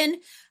 we go in.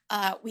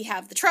 We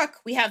have the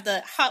truck. We have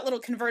the hot little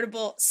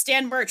convertible.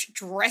 Stan Murch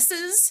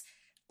dresses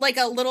like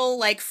a little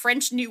like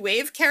French New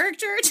Wave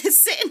character to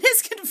sit in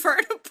his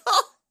convertible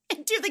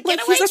and do the getaway.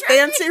 Like he's a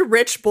fancy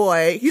rich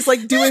boy. He's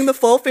like doing the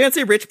full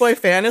fancy rich boy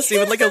fantasy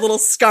with like a little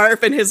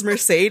scarf and his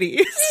Mercedes.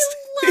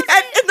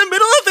 In the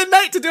middle of the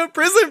night to do a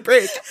prison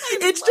break.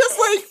 It's just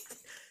like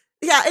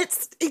Yeah,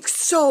 it's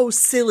so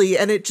silly,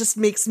 and it just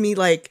makes me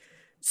like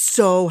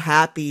so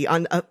happy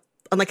on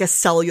like a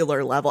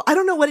cellular level. I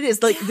don't know what it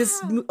is. Like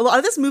a lot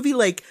of this movie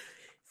like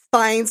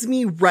finds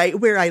me right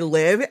where I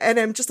live, and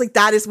I'm just like,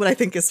 that is what I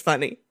think is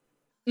funny.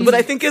 What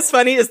I think is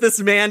funny is this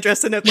man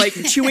dressed in it, like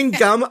chewing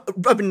gum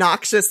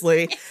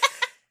obnoxiously,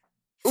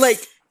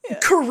 like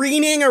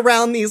careening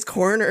around these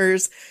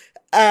corners,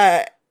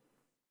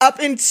 up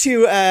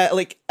into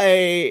like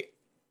a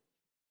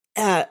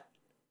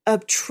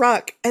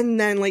truck, and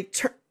then like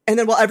and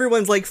then while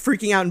everyone's like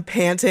freaking out and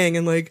panting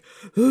and like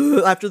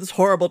after this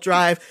horrible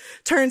drive,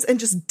 turns and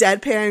just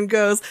deadpan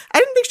goes, "I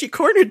didn't think she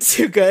cornered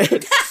too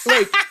good."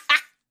 Like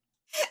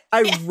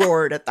I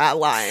roared at that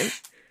line.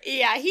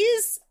 Yeah,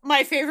 he's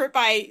my favorite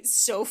by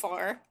so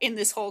far in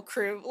this whole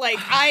crew. Like,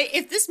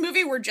 if this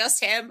movie were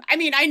just him, I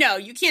mean, I know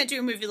you can't do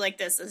a movie like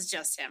this as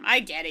just him.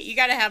 I get it. You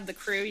got to have the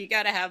crew. You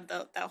got to have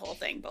that whole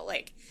thing. But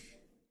like,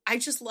 I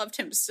just loved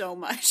him so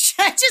much.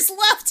 I just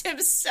loved him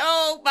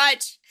so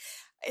much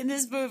in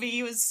this movie.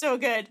 He was so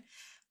good.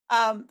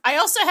 I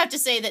also have to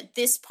say that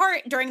this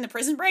part during the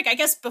prison break, I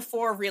guess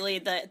before really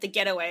the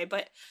getaway,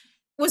 but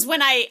was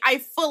when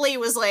I fully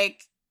was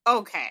like,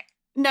 okay,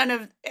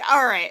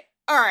 all right.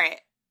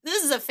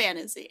 This is a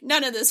fantasy.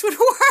 None of this would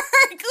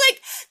work.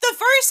 Like, the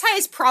first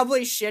heist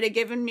probably should have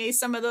given me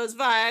some of those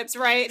vibes,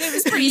 right? It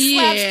was pretty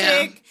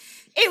slapstick.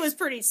 It was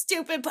pretty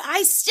stupid, but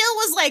I still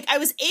was like, I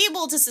was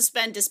able to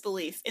suspend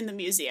disbelief in the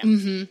museum.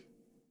 Mm-hmm.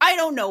 I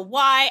don't know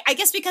why. I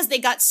guess because they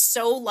got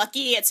so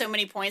lucky at so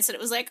many points that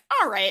it was like,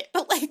 all right.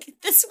 But like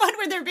this one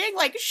where they're being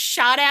like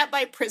shot at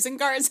by prison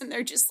guards and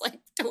they're just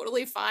like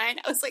totally fine.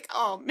 I was like,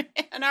 oh man,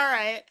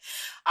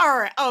 all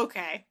right,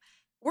 okay.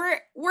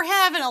 We're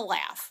having a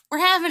laugh. We're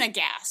having a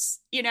gas,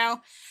 you know?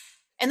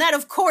 And that,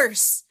 of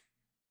course,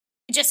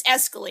 just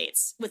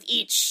escalates with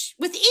each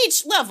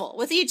level,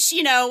 with each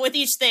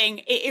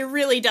thing. It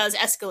really does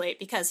escalate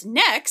because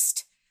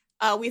next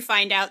we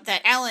find out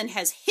that Alan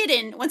has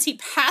hidden, once he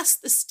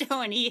passed the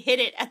stone, he hid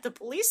it at the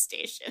police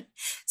station.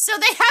 So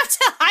they have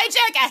to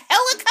hijack a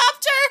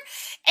helicopter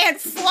and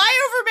fly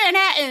over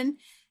Manhattan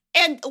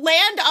and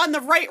land on the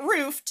right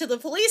roof to the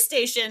police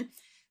station.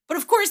 But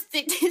of course,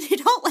 they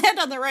don't land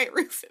on the right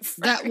roof at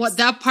first.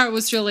 That part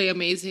was really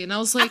amazing. I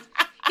was like,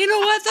 you know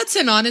what? That's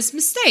an honest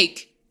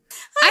mistake.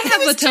 I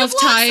have a tough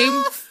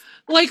time,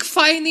 like,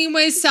 finding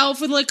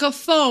myself with, like, a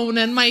phone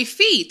and my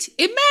feet.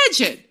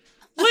 Imagine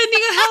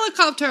landing a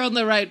helicopter on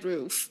the right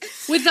roof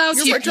without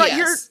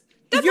GPS.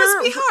 That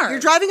must be hard. You're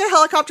driving a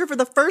helicopter for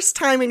the first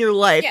time in your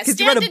life because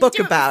you read a book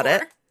about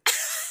it.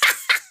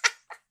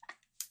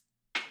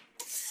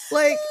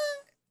 Like...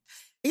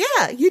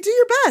 Yeah, you do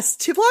your best.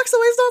 2 blocks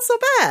away is not so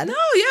bad. No,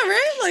 yeah,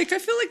 right? Like, I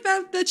feel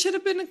like that should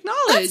have been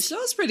acknowledged. That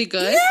was pretty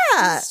good. Yeah.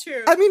 That's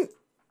true. I mean,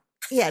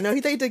 yeah, no,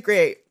 they did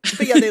great.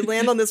 But yeah, they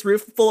land on this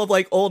roof full of,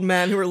 like, old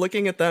men who are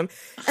looking at them.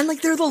 And, like,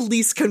 they're the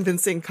least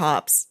convincing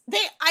cops.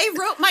 I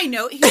wrote my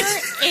note here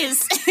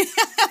is,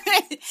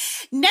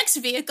 next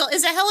vehicle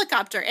is a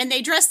helicopter, and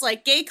they dress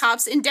like gay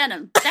cops in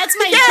denim. That's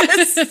my note.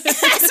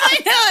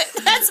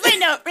 That's my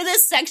note for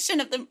this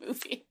section of the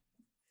movie.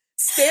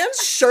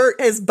 Stan's shirt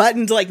is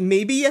buttoned like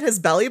maybe at his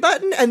belly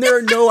button, and there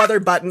are no other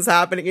buttons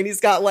happening. And he's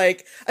got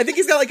like, I think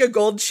he's got like a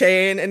gold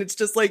chain, and it's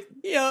just like,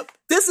 yep.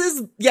 This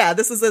is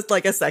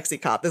like a sexy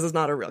cop. This is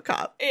not a real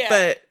cop. Yeah.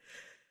 But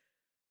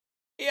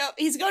yep,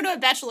 he's going to a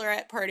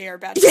bachelorette party or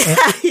bachelorette.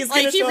 Yeah, he's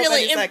like gonna show up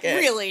any second.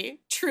 Really,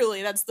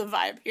 truly, that's the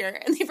vibe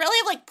here. And they probably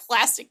have like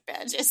plastic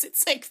badges.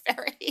 It's like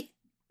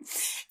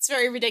it's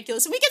very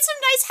ridiculous. And we get some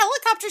nice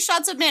helicopter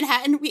shots of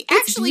Manhattan. We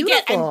actually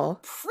get, I'm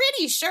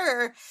pretty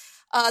sure,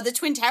 the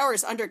Twin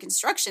Towers under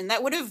construction.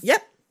 That would have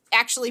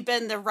actually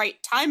been the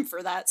right time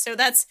for that. So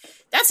that's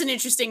an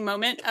interesting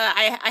moment.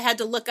 I had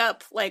to look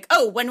up like,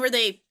 when were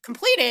they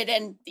completed?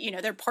 And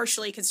they're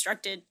partially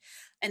constructed,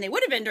 and they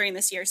would have been during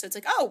this year. So it's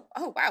like, oh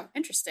wow,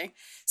 interesting.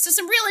 So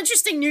some real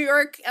interesting New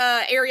York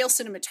aerial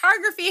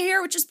cinematography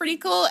here, which is pretty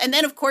cool. And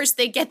then of course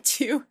they get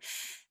to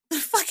the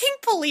fucking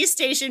police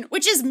station,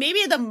 which is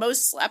maybe the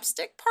most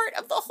slapstick part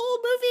of the whole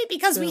movie,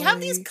 because we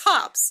have these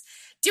cops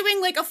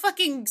doing like a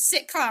fucking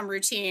sitcom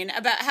routine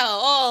about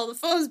how, the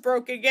phone's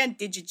broken again.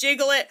 Did you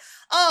jiggle it?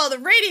 Oh, the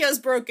radio's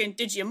broken.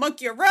 Did you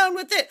monkey around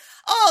with it?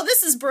 Oh,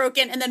 this is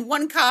broken. And then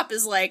one cop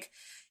is like,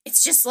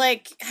 it's just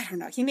like, I don't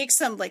know. He makes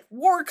some like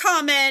war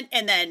comment,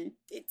 and then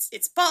it's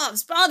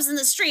Bob's in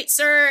the street,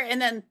 sir. And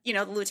then,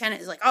 the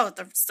lieutenant is like, oh,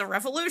 it's the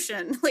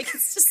revolution. Like,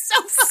 it's just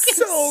so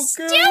fucking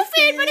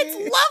stupid, but it's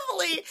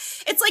lovely.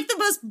 It's like the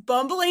most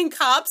bumbling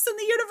cops in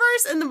the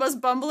universe and the most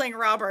bumbling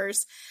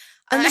robbers.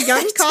 And the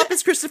young cop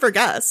is Christopher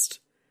Guest.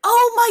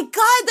 Oh my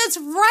God, that's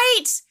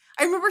right.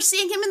 I remember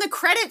seeing him in the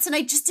credits, and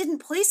I just didn't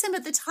place him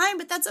at the time,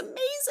 but that's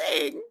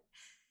amazing.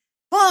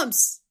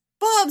 Bombs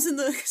in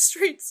the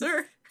street,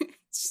 sir.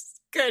 It's just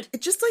good.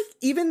 It's just like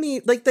even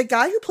the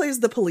guy who plays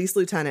the police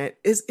lieutenant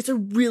it's a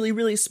really,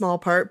 really small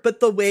part, but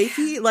the way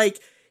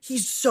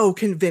he's so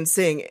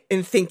convincing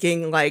in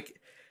thinking like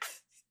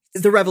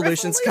the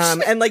revolution's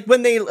come. And like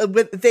when they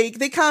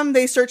come,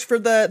 they search for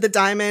the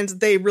diamond,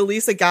 they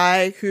release a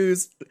guy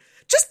who's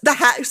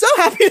just so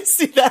happy to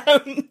see them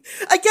again.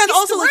 He's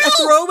also like a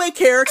throwaway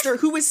character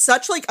who is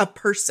such like a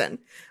person,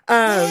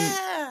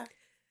 and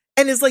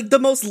is like the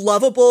most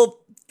lovable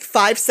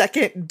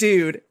 5-second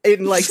dude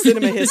in like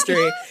cinema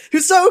history.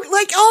 Who's so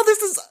like, oh,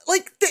 this is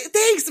like,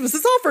 thanks. Was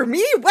this all for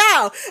me?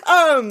 Wow.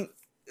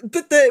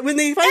 But when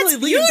they finally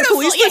leave, the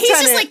police lieutenant,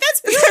 he's just like,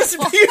 that's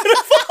beautiful. That's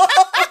beautiful.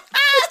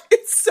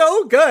 It's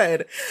so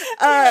good.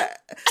 I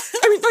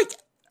mean, like,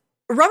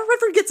 Robert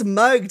Redford gets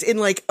mugged in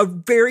like a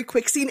very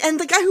quick scene, and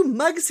the guy who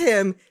mugs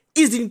him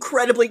is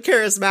incredibly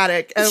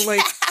charismatic and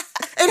like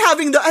and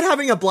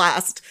having a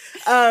blast.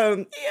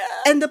 And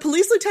the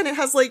police lieutenant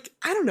has like,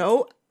 I don't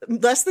know,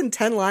 less than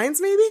 10 lines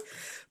maybe.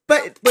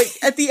 But like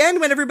at the end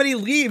when everybody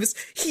leaves,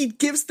 he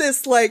gives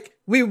this like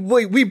we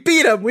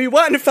beat him, we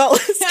won,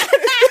 fellas.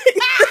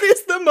 That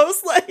is the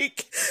most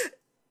like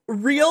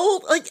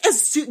real, like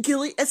as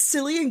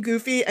silly and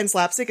goofy and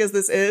slapstick as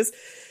this is,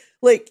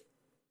 like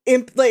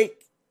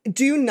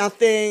do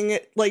nothing,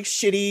 like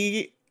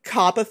shitty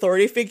cop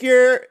authority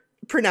figure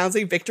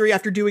pronouncing victory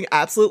after doing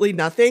absolutely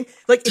nothing.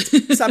 Like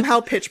it's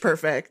somehow pitch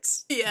perfect.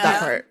 Yeah. That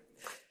part.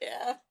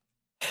 Yeah.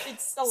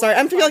 It's sorry,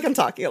 I feel like I'm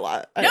talking a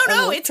lot.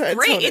 No, it's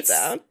great.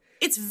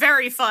 It's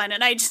very fun,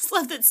 and I just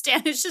love that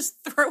Stan is just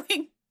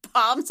throwing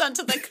bombs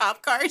onto the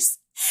cop cars,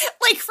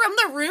 like from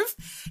the roof,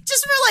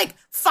 just for like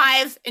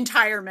 5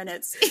 entire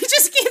minutes. He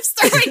just keeps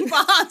throwing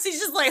bombs. He's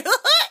just like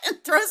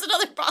and throws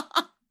another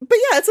bomb. But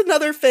yeah, it's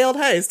another failed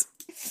heist.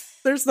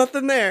 There's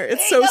nothing there.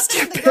 It's so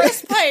stupid. The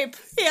gross pipe.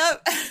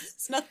 Yep,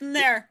 there's nothing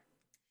there.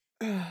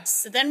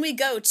 So then we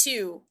go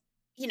to,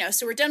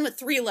 so we're done with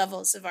 3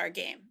 levels of our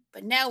game,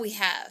 but now we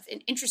have an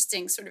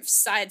interesting sort of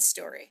side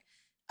story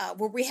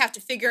where we have to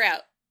figure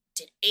out,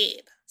 did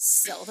Abe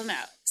sell them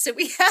out? So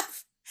we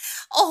have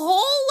a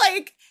whole,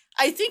 like,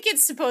 I think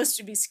it's supposed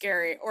to be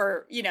scary,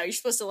 or, you're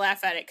supposed to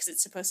laugh at it because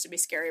it's supposed to be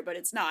scary, but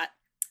it's not,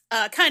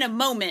 kind of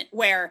moment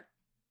where,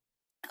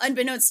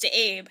 unbeknownst to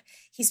Abe,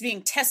 he's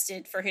being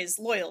tested for his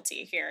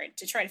loyalty here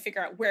to try to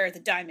figure out where the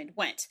diamond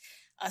went.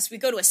 So we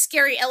go to a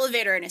scary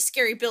elevator in a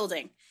scary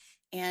building,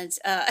 and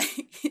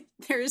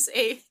there's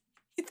a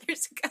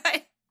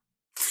guy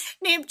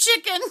named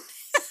Chicken.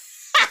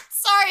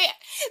 Sorry,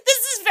 this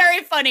is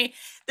very funny.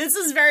 This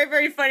is very,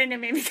 very funny to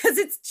me because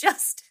it's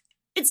just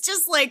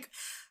like,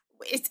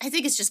 I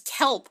think it's just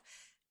kelp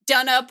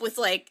done up with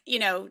like,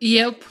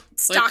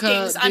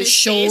 stockings like, on the his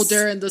shoulder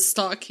face. And the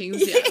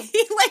stockings. Yeah.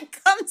 He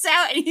like comes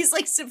out and he's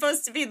like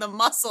supposed to be the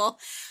muscle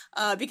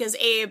because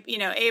Abe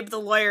the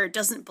lawyer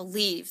doesn't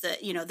believe that,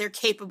 they're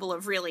capable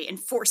of really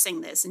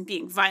enforcing this and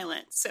being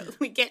violent. So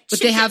we get But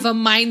they have a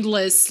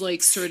mindless,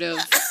 like, sort of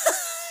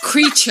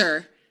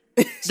creature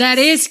that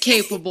is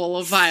capable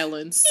of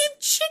violence.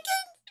 Chicken?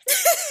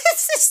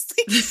 It's just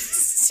like,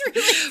 it's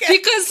really good.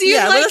 Because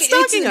with a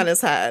stocking on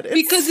his head.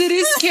 Because it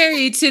is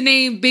scary to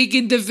name big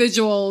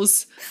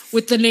individuals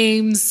with the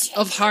names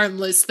of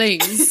harmless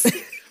things.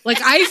 Like,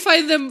 I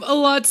find them a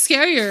lot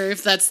scarier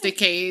if that's the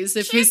case.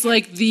 If it's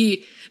like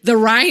the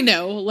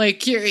rhino,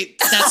 like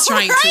that's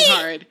trying too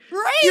hard.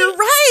 Right. You're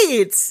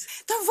right.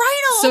 The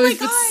rhino. So oh my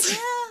god. Yeah.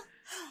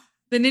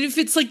 Then if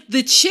it's like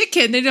the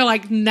chicken, then you're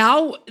like,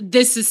 now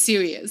this is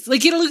serious.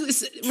 Like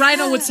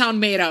rhino would sound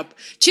made up.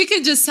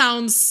 Chicken just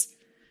sounds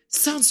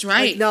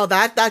right. Like, no,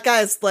 that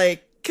guy's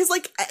like, because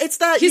like it's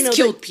that he's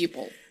killed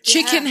people.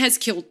 Chicken has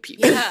killed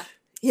people. Yeah.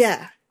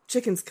 Yeah.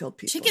 Chicken's killed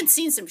people. Chicken's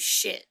seen some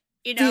shit.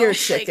 Dear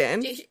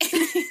Chicken.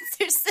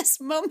 There's this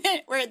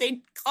moment where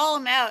they call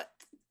him out,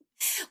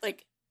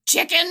 like,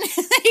 Chicken.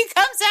 He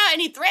comes out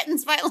and he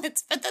threatens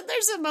violence, but then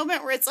there's a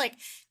moment where it's like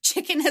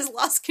Chicken has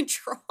lost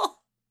control.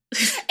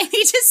 And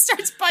he just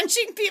starts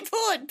punching people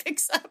and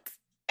picks up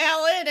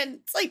Alan, and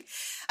it's like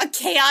a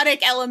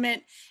chaotic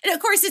element. And of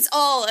course, it's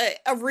all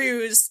a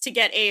ruse to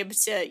get Abe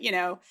to,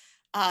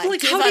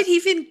 like, how did he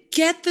even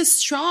get this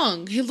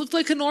strong? He looked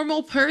like a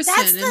normal person.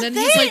 That's the and then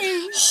thing. He's like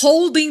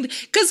holding,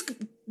 because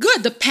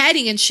good, the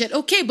padding and shit,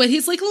 okay, but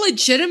he's like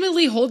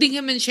legitimately holding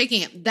him and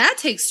shaking him. That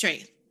takes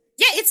strength.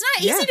 Yeah, it's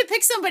not easy to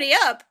pick somebody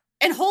up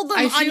and hold them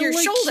on your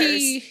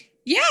shoulders.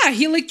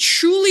 He like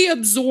truly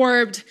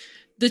absorbed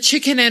the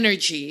chicken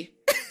energy.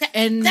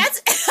 And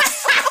that's the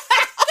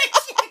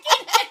chicken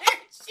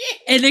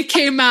energy. And it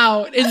came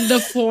out in the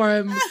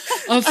form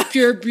of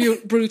pure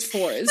brute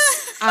force.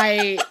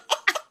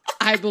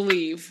 I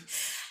believe.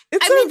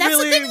 It's that's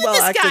really the thing with well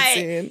this acted guy.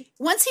 scene.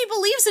 Once he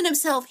believes in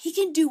himself, he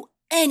can do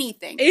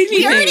anything.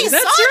 We already saw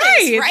right.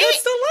 this, right?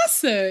 That's the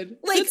lesson.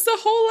 Like, that's the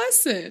whole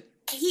lesson.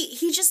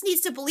 He just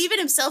needs to believe in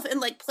himself and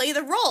like play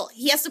the role.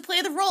 He has to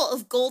play the role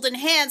of Golden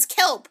Hands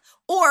Kelp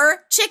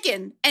or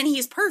Chicken, and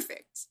he's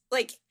perfect.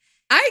 Like,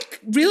 I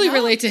really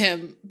relate to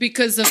him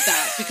because of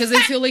that. Because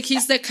I feel like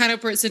he's that kind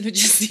of person who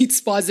just needs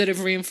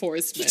positive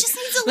reinforcement. He just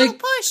needs a little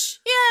push.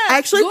 Yeah. I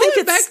actually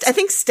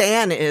think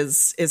Stan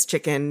is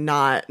Chicken,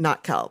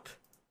 not Kelp.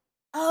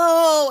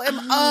 Oh,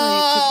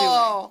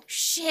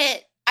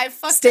 shit. I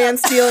fucked Stan up.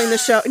 stealing the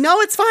show. No,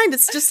 it's fine.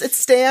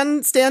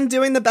 It's Stan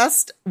doing the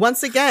best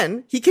once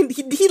again. He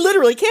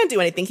literally can't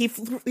do anything. He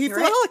flew a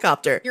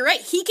helicopter. You're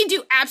right. He can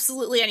do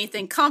absolutely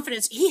anything.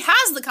 Confidence. He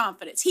has the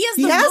confidence. He has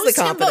the most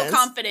himbo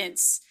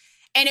confidence.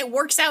 And it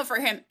works out for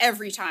him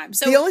every time.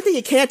 So the only thing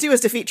he can't do is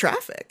defeat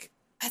traffic.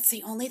 That's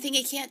the only thing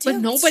he can't do. But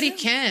nobody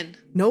can.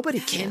 Nobody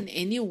can.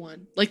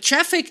 Anyone. Like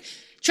Traffic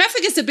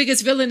is the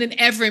biggest villain in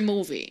every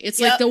movie. It's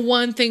like the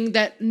one thing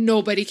that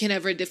nobody can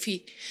ever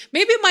defeat.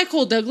 Maybe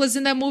Michael Douglas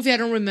in that movie, I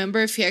don't remember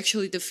if he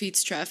actually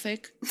defeats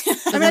Traffic.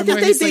 I mean, I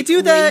think they do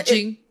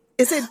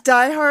is it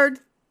Die Hard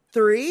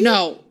 3?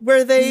 No.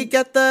 Where they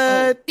get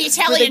the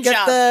Italian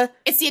Job.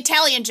 It's the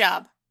Italian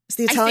Job. It's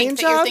the Italian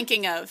Job? That you're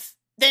thinking of.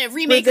 The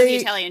remake of the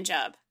Italian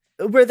Job.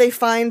 Where they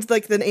find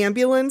like an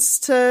ambulance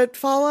to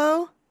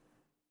follow?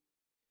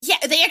 Yeah,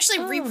 they actually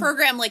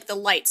reprogram like the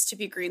lights to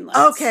be green lights.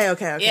 Okay.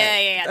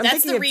 Yeah.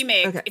 That's the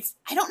remake. Okay.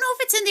 I don't know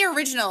if it's in the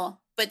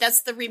original, but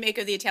that's the remake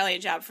of the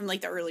Italian Job from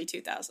like the early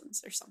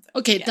 2000s or something.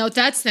 Okay, now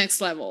that's next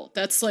level.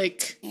 That's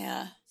like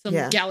some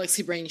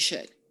galaxy brain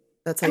shit.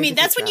 That's when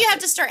you have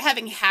to start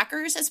having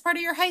hackers as part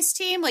of your heist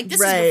team. Like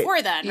this is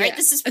before then, right?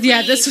 This is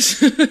this was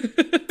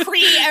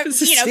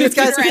these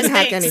guys can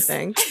hack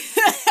anything.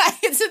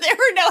 So there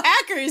were no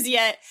hackers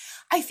yet.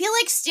 I feel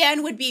like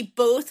Stan would be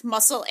both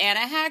muscle and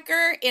a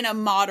hacker in a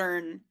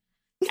modern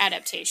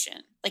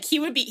adaptation. Like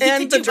he would be,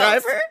 and the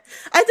driver.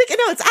 Both. I think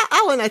it's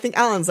Alan. I think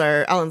Alan's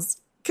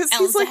because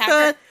he's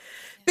like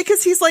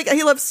because he's like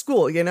he loves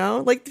school. You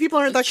know, like people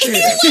aren't that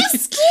creative.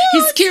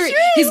 He's curious.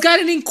 He's got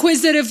an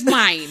inquisitive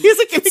mind. He's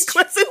like an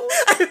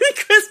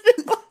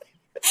inquisitive mind.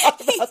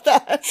 Talk about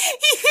that.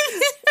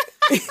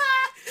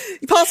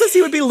 Paul says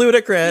he would be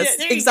Ludacris.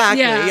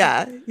 Exactly.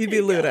 Yeah. He'd be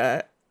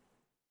Luda.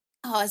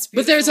 Oh, it's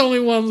beautiful. But there's only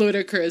one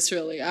Ludacris,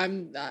 really.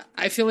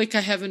 I feel like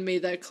I haven't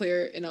made that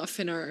clear enough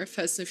in our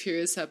Fast and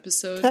Furious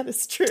episode. That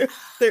is true.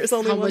 There's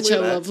only how one much Luda.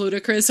 I love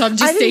Ludacris. So I'm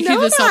just taking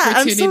this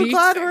opportunity. I'm so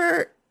glad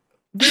we're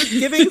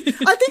giving.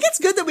 I think it's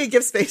good that we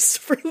give space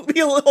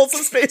we hold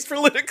some space for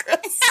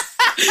Ludacris.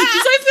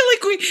 I feel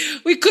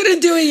like we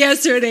couldn't do it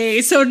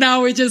yesterday, so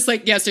now we're just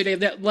like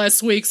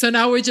last week. So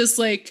now we're just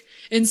like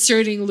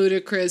inserting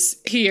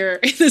Ludacris here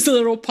in this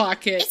little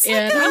pocket,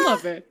 and I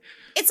love it.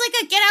 It's like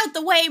a get out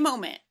the way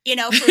moment, for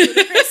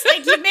Ludacris.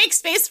 Like you make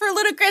space for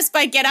Ludacris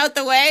by get out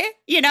the way,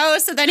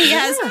 so then he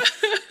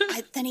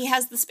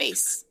has the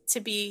space to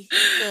be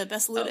the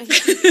best Luda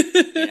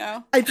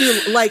here, I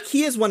do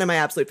he is one of my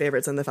absolute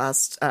favorites in the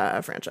Fast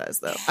franchise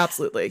though.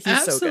 Absolutely.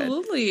 He's so good.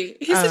 Absolutely.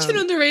 He's such an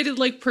underrated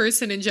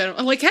person in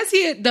general. Like has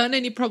he done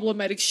any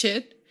problematic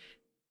shit?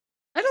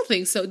 I don't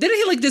think so. Didn't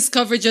he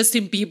discover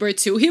Justin Bieber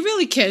too? He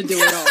really can do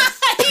it all.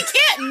 He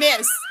can't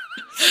miss.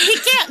 He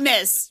can't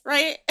miss,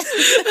 right?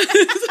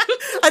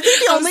 I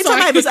think the only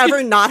time I was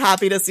ever not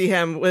happy to see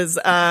him was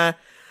I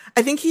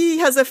think he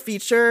has a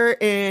feature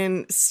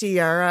in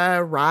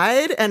Sierra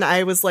Ride, and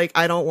I was like,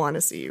 I don't want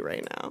to see you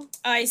right now.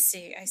 I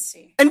see.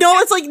 And no,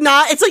 it's like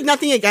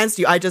nothing against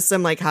you. I just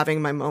am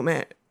having my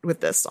moment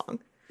with this song.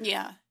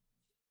 Yeah.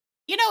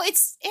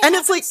 It's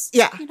happens, like,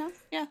 yeah.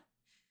 Yeah.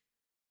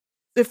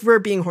 If we're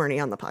being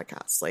horny on the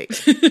podcast,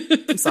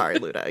 I'm sorry,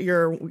 Luda,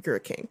 you're a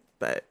king,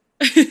 but.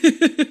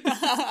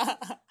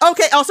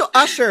 Okay. Also,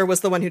 Usher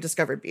was the one who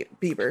discovered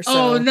Bieber.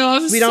 So I'm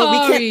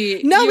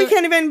sorry. We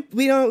can't even.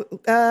 We don't.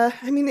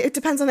 I mean, it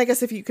depends on. I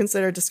guess if you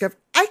consider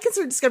I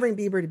consider discovering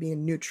Bieber to be a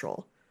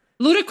neutral.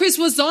 Ludacris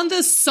was on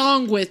the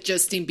song with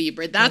Justin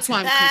Bieber. That's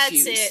why I'm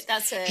confused.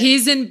 That's it.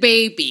 He's in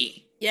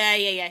Baby. Yeah.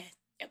 Yep.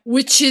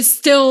 Which is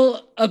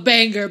still a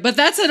banger, but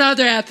that's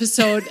another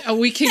episode.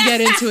 We can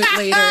get into it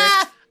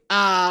later.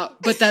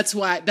 But that's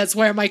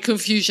where my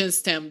confusion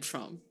stemmed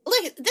from.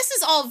 Look, this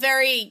is all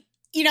very.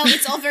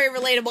 It's all very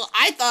relatable.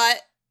 I thought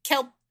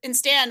Kelp and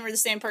Stan were the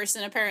same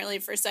person, apparently,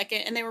 for a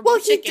second, and they were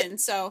both chicken,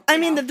 so... I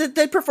mean,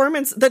 the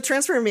performance, the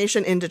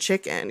transformation into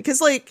chicken,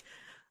 because,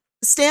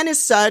 Stan is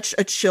such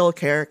a chill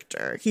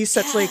character. He's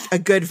such, a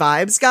good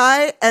vibes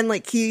guy, and,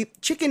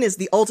 chicken is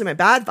the ultimate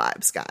bad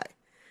vibes guy.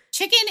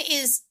 Chicken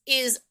is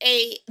the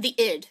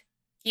id,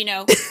 Chicken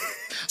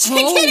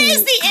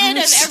is the id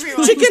of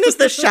everyone. Chicken is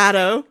the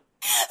shadow.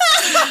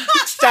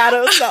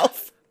 Shadow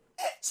self.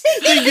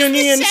 The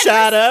Union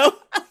shadow.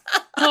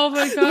 Oh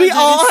my god. We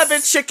all have a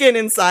chicken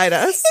inside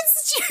us.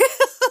 It's true.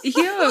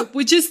 Yeah,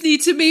 we just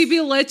need to maybe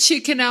let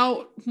chicken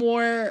out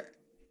more.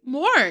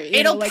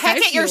 It'll peck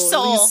at your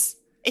soul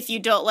if you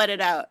don't let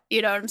it out.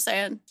 You know what I'm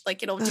saying?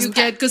 It'll just you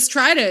get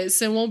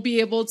gastritis and won't be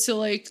able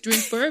to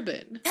drink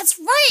bourbon. That's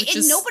right.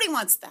 And nobody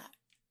wants that.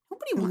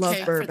 Nobody wants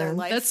that for their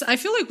life. I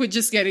feel like we're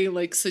just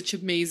getting such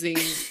amazing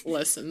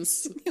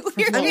lessons. That's what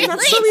we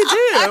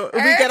do.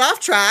 We get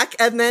off track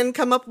and then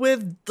come up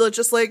with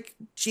just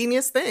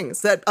genius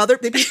things that other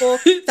people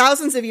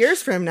thousands of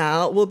years from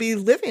now will be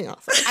living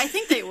off of. I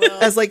think they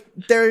will. As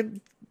their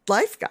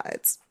life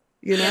guides.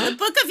 Yeah, the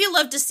book of You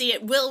Love to See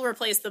It will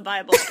replace the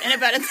Bible in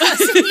about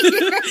 1,000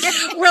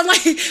 years.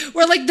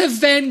 We're like the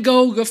Van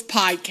Gogh of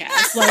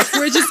podcasts.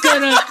 We're just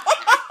gonna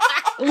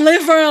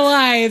live our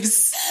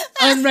lives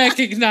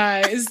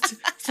unrecognized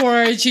for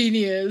our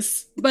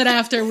genius. But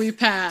after we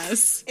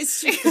pass,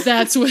 It's true.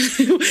 that's when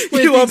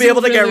You won't be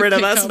able to get rid of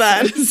pick us up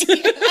then. us.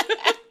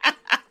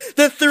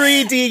 The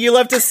 3D, you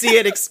love to see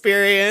it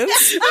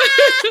experience.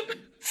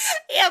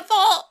 Yeah,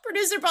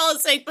 producer Paul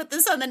is saying, put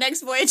this on the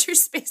next Voyager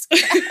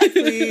spacecraft.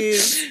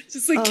 Please.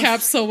 Just a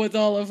capsule with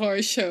all of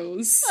our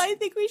shows. I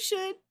think we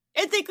should.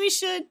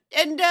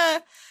 And,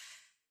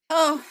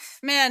 oh,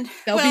 man.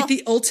 That'll be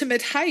the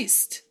ultimate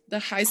heist. The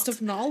heist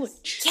of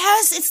knowledge.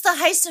 Yes, it's the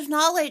heist of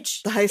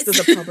knowledge. The heist of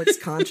the public's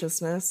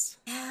consciousness.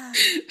 Yeah.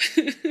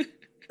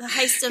 The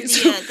heist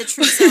of the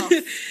true self.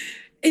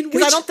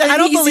 Because I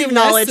don't believe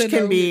knowledge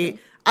can be.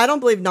 I don't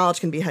believe knowledge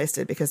can be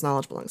heisted because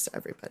knowledge belongs to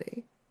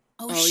everybody.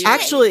 Oh, shit.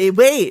 Actually,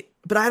 wait,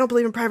 but I don't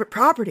believe in private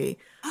property.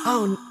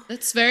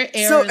 That's very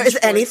so Aaron is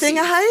anything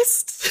a Schwartzy.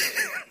 heist?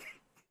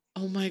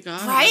 Oh my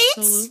god! Right?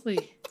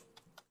 Absolutely.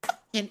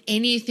 Can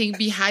anything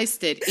be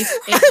heisted? If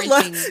I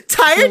love- everything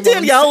tired belongs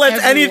Danielle to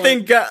lets everyone?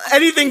 anything go.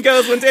 Anything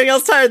goes when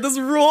Danielle's tired. This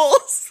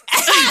rules.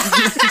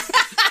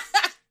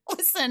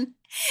 Listen,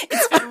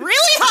 it's been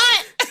really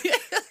hot.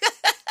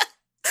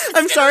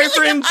 I'm sorry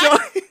for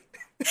enjoying.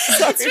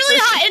 It's really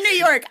hot in New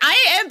York. I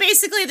am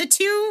basically the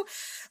two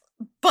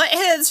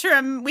buttheads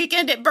from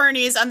Weekend at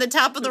Bernie's on the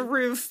top of the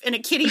roof in a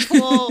kiddie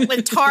pool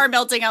with tar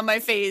melting on my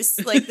face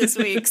like this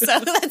week. So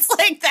that's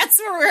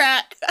where we're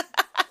at.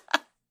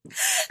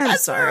 I'm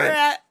That's where we're sorry.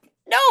 at.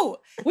 No,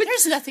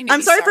 there's nothing to I'm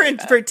be sorry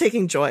about. for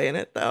taking joy in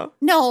it, though.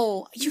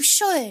 No, you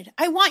should.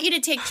 I want you to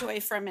take joy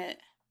from it.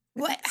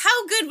 What?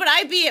 How good would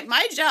I be at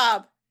my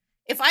job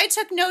if I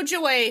took no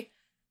joy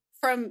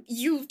from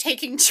you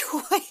taking joy?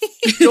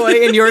 Joy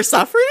in your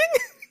suffering?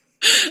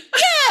 Yeah.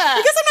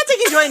 I guess I'm not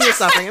taking joy in your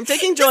suffering. I'm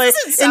taking joy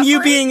isn't in you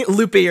suffering. being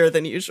loopier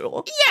than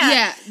usual.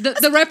 Yeah,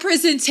 the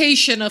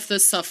representation of the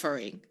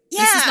suffering. This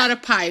is Yeah. not a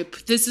pipe.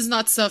 This is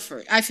not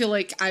suffering. I feel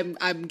like I'm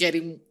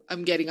getting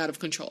out of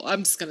control.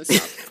 I'm just gonna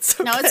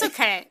stop. No, it's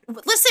okay.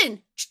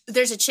 Listen,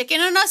 there's a chicken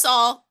in us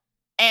all,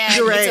 and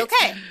You're right. it's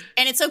okay.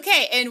 And it's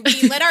okay. And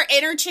we let our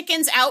inner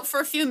chickens out for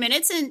a few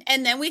minutes,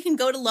 and then we can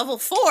go to level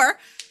 4,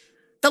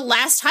 the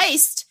last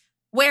heist,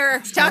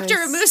 where Dr.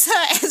 Amusa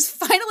has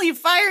finally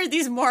fired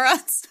these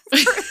morons for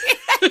screwing up.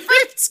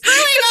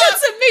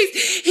 That's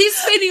amazing. He's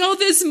spending all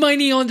this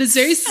money on this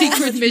very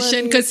secret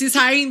mission because he's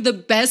hiring the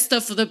best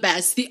of the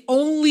best, the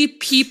only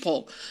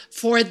people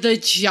for the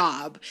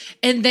job.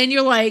 And then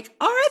you're like,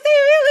 are they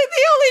really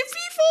the only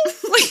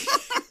people?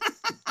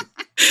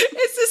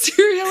 Is this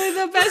really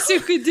the best you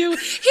could do? He's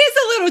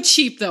a little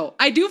cheap, though.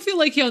 I do feel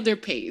like he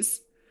underpays.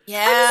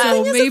 Yeah.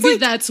 So thing is, maybe it's like-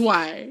 that's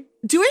why.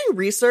 Doing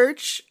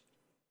research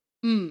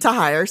to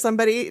hire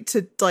somebody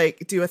to like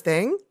do a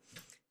thing,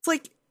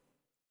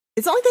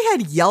 it's not like they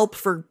had Yelp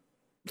for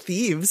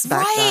thieves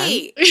back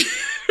Right.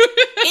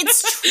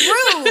 It's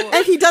true. then.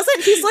 And he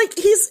doesn't. He's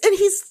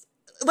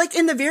like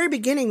in the very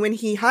beginning when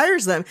he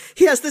hires them,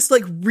 he has this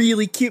like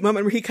really cute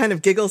moment where he kind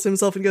of giggles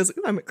himself and goes,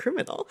 "Ooh, I'm a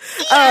criminal."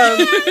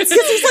 Because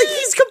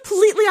he's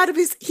completely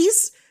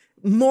he's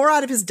more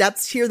out of his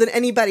depths here than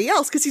anybody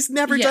else because he's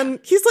never done.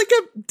 He's like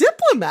a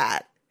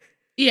diplomat.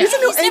 Yeah. He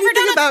doesn't know He's never anything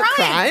done a about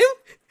crime.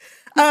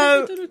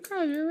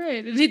 crime. You're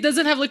right. And he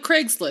doesn't have like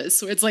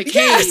Craigslist where it's like,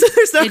 Yeah, hey, so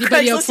there's no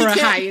anybody up Craigslist, for you a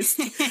can't- heist?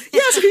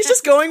 Yeah, so he's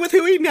just going with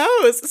who he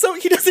knows. So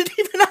he doesn't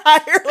even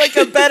hire like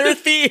a better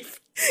thief.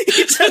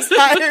 He just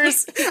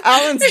hires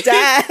Alan's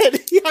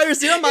dad. He hires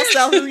Zero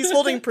Mostel, who he's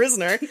holding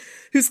prisoner,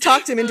 who's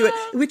talked him into it.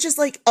 Which is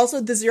like also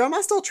the Zero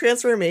Mostel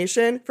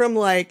transformation from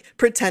like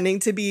pretending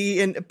to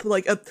be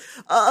like a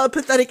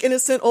pathetic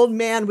innocent old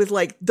man with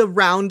like the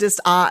roundest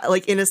eye,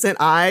 like innocent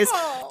eyes,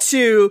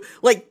 to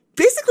like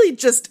basically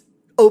just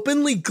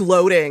openly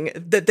gloating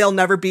that they'll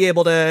never be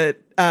able to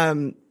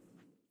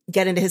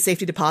get into his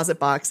safety deposit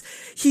box.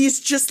 He's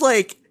just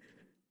like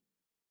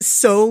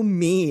so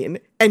mean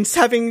and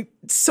having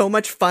so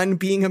much fun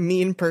being a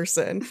mean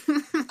person.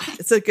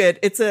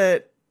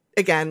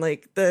 Again,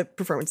 like the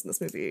performance in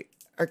this movie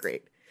are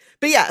great.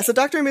 But yeah, so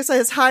Dr. Amusa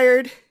has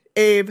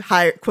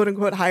quote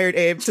unquote hired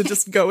Abe to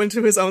just go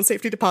into his own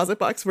safety deposit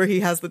box where he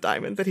has the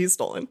diamond that he's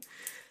stolen.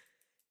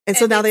 And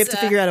so now they have to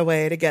figure out a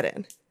way to get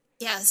in.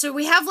 Yeah, so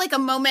we have like a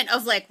moment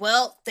of like,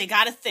 well, they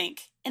got to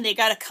think and they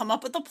got to come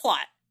up with a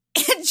plot.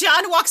 And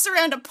John walks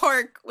around a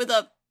park with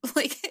a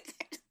like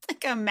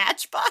a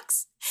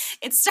matchbox.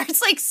 It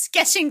starts like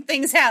sketching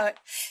things out.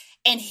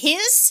 And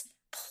his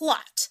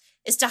plot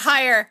is to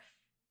hire,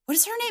 what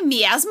is her name?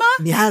 Miasma?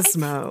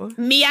 Miasmo.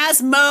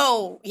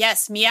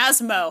 Yes,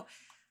 Miasmo.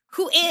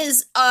 Who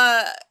is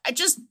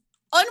just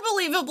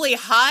unbelievably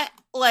hot,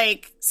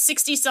 like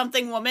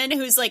 60-something woman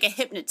who's like a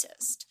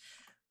hypnotist.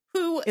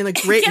 Who in a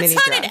great gets mini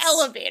on dress. an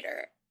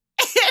elevator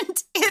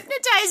and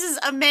hypnotizes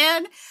a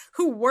man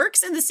who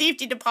works in the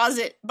safety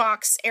deposit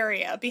box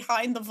area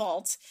behind the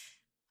vault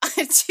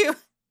to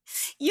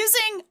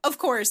using, of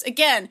course,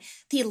 again,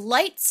 the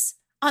lights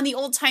on the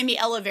old-timey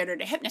elevator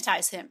to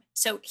hypnotize him.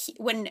 So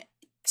when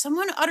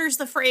someone utters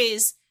the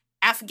phrase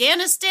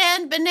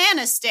Afghanistan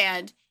banana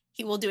stand,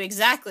 he will do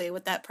exactly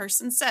what that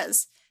person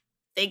says.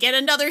 They get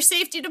another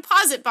safety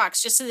deposit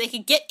box just so they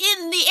can get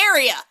in the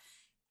area.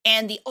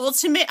 and the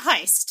ultimate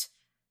heist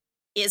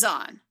is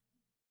on.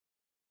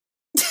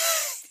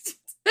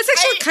 That's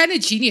actually kind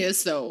of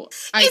genius, though.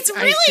 It's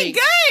really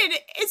good.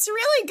 It's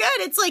really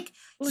good. It's like,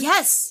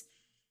 yes,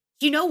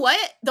 you know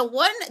what?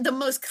 The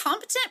most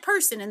competent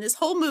person in this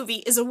whole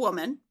movie is a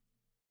woman.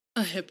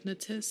 A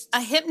hypnotist.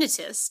 A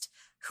hypnotist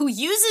who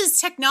uses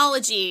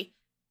technology.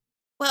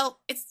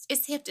 Well,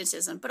 it's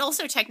hypnotism, but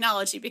also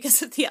technology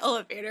because of the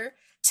elevator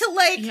to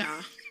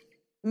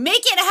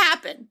make it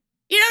happen.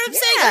 You know what I'm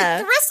saying?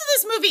 Like, the rest of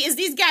this movie is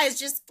these guys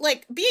just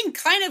like being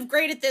kind of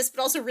great at this,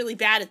 but also really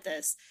bad at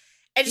this.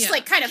 And just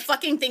like kind of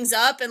fucking things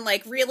up and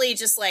like really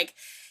just like,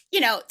 you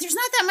know, there's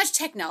not that much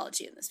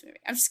technology in this movie.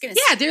 I'm just gonna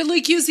say. Yeah, they're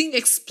like using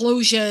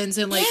explosions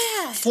and like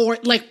for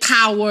like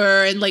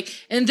power and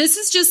this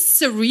is just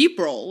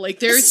cerebral. Like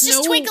there's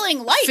no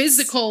twinkling lights.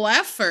 Physical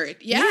effort.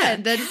 Yeah.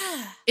 And then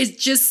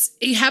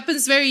it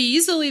happens very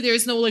easily.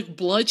 There's no like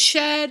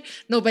bloodshed.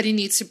 Nobody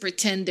needs to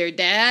pretend they're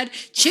dead.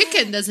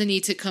 Chicken doesn't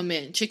need to come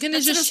in. Chicken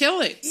is just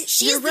chilling.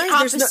 She's the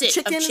opposite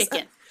of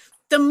Chicken.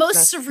 The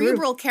most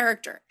cerebral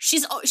character.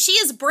 She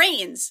has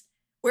brains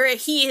where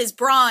he is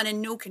brawn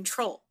and no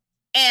control.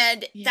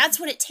 And that's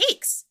what it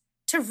takes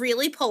to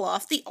really pull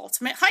off the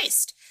ultimate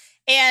heist.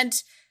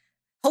 And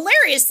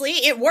hilariously,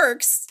 it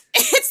works.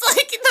 It's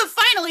like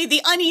finally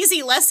the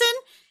uneasy lesson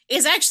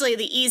is actually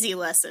the easy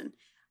lesson.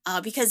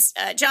 Because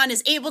John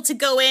is able to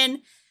go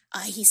in,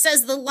 he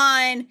says the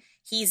line,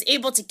 he's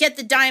able to get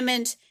the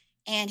diamond,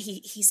 and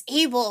he's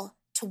able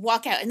to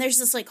walk out. And there's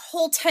this like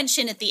whole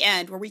tension at the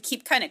end where we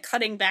keep kind of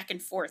cutting back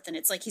and forth. And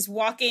it's like he's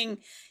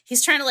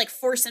trying to like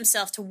force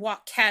himself to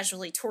walk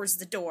casually towards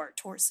the door.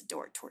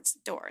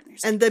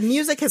 And the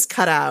music has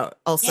cut out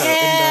also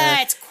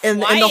it's in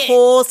the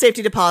whole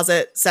safety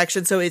deposit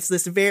section. So it's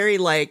this very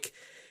like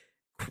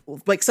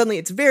suddenly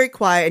it's very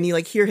quiet and you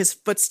like hear his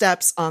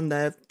footsteps on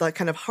the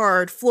kind of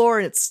hard floor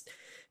and it's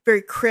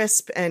very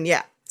crisp and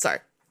sorry.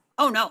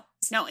 Oh no,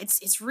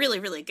 it's really,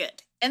 really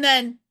good. And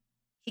then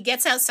he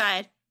gets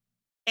outside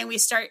and we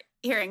start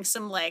hearing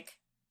some like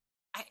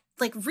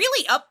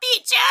really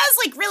upbeat jazz,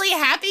 like really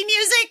happy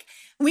music.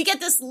 We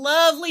get this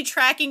lovely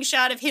tracking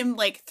shot of him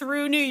like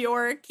through New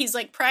York. He's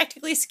like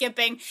practically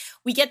skipping.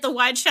 We get the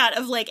wide shot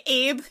of like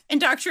Abe and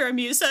Dr.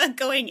 Amusa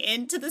going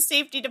into the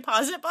safety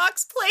deposit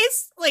box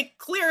place, like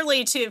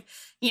clearly to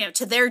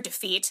their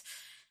defeat.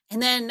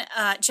 And then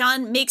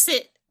John makes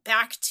it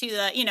back to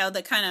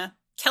the kind of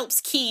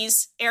Kelp's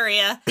Keys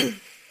area.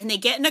 And they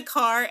get in a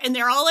car and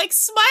they're all like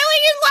smiling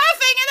and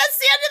laughing. And that's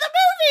the end of the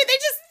movie. They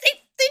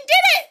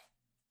did it.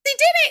 They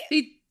did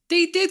it.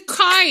 They did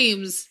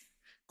crimes.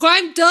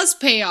 Crime does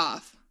pay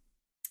off.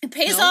 It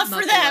pays off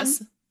for them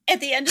at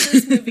the end of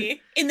this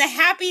movie in the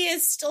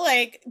happiest,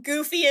 like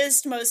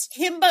goofiest, most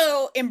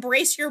himbo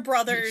embrace your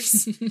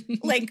brothers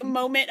like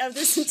moment of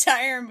this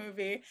entire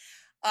movie.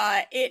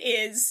 It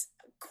is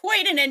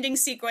quite an ending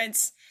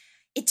sequence.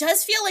 It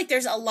does feel like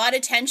there's a lot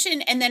of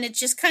tension and then it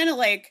just kind of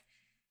like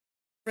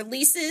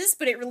releases,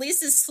 but it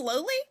releases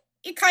slowly.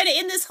 It kind of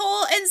in this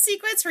whole end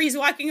sequence where he's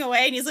walking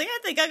away and he's like, I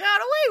think I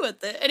got away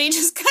with it. And he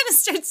just kind of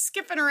starts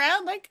skipping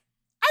around like,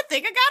 I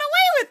think I got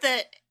away with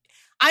it.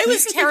 I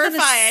was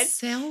terrified.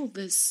 Sell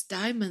this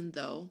diamond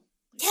though.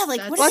 Yeah, like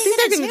what are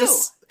they gonna do?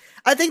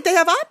 I think they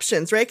have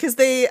options, right? Because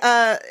they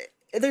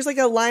there's like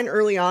a line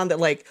early on that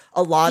like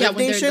a lot of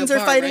nations are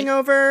fighting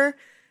over.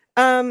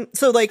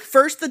 So like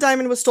first the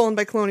diamond was stolen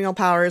by colonial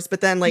powers, but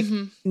then like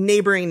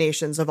neighboring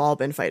nations have all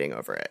been fighting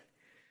over it.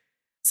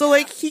 So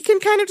like he can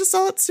kind of just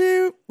sell it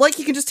to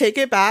he can just take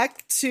it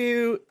back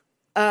to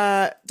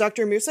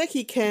Dr. Musa.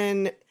 He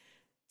can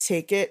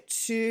take it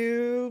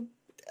to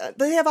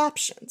they have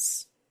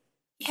options.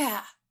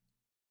 Yeah.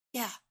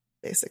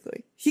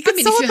 Basically. He could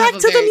sell it back to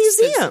the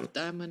museum.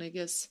 Diamond, I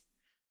guess.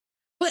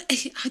 But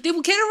they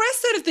will get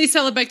arrested if they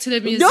sell it back to the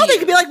museum. No, they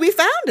could be like, we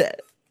found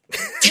it.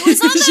 It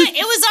was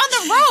on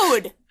the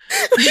road.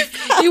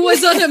 It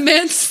was on a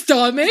man's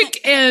stomach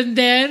and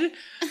then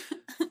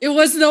it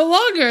was no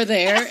longer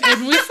there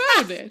and we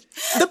found it.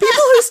 The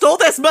people who stole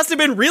this must have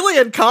been really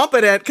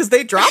incompetent because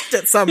they dropped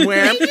it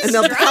somewhere. And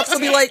the cops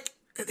will be like,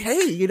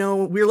 hey,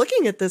 we're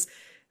looking at this.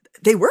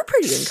 They were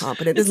pretty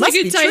incompetent. It must like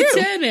be in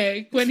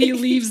Titanic when he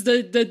leaves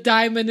the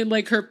diamond in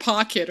like her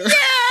pocket or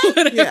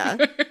whatever.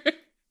 Yeah.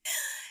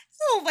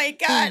 Oh my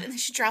God. And then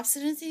she drops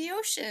it into the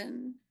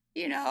ocean.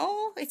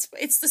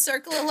 It's the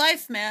circle of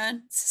life,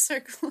 man. It's the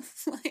circle of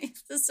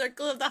life. The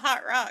circle of the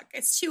hot rock.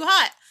 It's too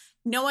hot.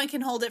 No one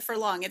can hold it for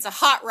long. It's a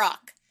hot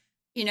rock,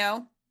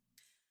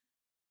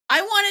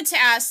 I wanted to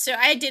ask, so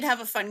I did have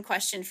a fun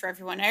question for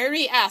everyone. I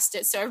already asked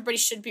it, so everybody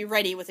should be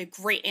ready with a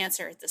great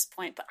answer at this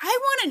point. But I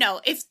want to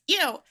know if,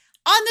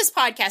 on this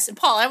podcast, and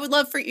Paul, I would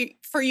love for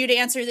you to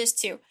answer this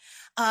too.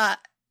 Out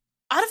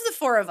of the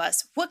four of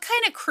us, what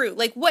kind of crew,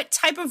 like what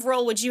type of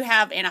role would you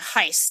have in a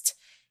heist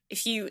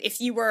if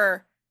you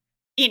were,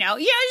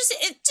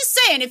 just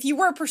saying, if you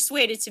were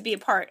persuaded to be a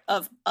part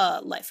of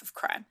a life of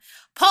crime?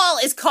 Paul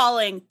is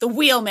calling the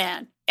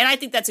wheelman, and I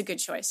think that's a good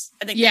choice.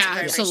 I think that's a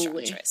very, very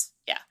strong choice.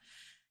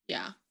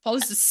 Yeah. Paul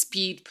is a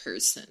speed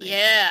person.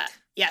 Yeah.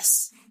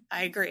 Yes,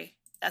 I agree.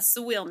 That's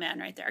the wheelman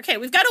right there. Okay,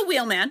 we've got a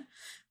wheelman.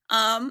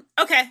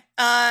 Okay.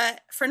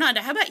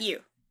 Fernanda, how about you?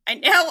 I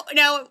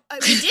know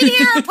we did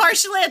hear a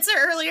partial answer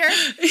earlier.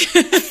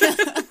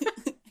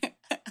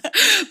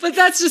 But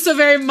that's just a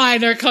very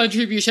minor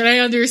contribution. I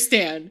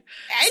understand.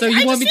 So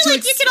you want me to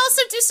like you can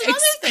also do some other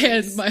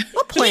things.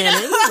 Well,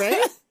 planning,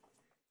 right?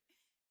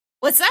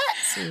 What's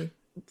that?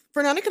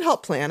 Fernanda can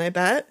help plan, I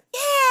bet. Yeah.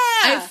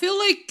 I feel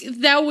like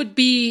that would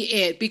be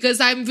it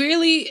because I'm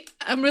really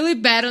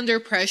bad under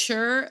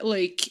pressure.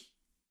 Like,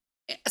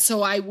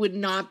 so I would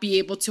not be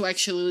able to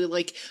actually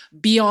like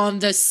be on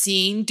the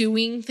scene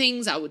doing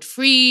things. I would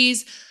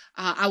freeze.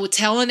 I would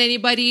tell on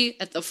anybody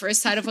at the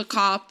first sight of a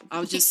cop.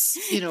 I'll just,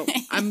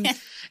 I'm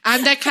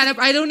that kind of,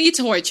 I don't need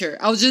torture.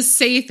 I'll just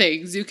say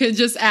things. You can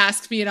just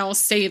ask me and I'll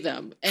say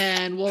them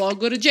and we'll all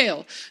go to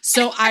jail.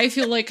 So I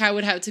feel like I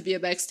would have to be a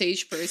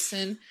backstage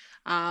person.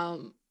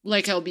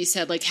 Like LB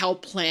said, like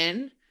help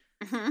plan.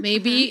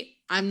 Maybe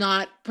I'm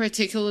not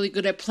particularly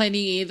good at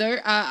planning either.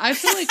 I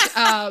feel like,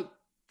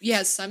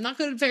 yes, I'm not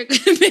very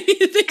good at many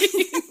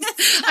things.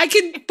 I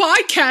can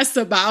podcast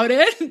about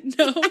it.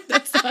 No,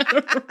 that's not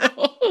a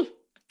role.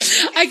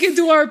 I can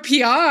do our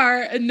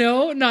PR.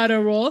 No, not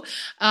a role.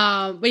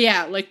 But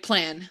yeah, like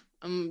plan.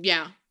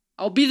 Yeah,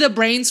 I'll be the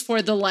brains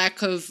for the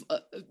lack of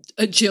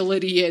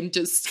agility and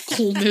just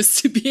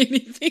coolness to be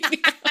anything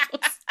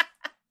else.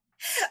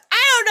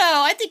 I don't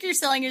know. I think you're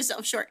selling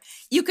yourself short.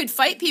 You could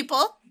fight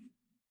people.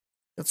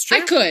 That's true.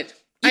 I could.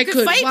 You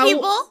could fight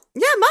people.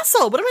 Yeah,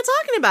 muscle. What am I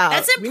talking about?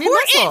 That's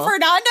important,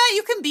 Fernanda.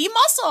 You can be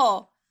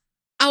muscle.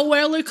 I'll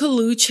wear like a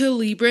lucha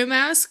libre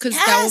mask because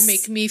that will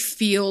make me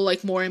feel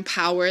like more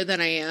empowered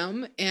than I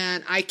am,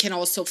 and I can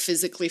also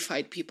physically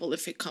fight people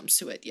if it comes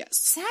to it.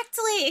 Yes,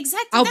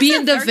 exactly. I'll be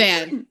in the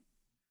van,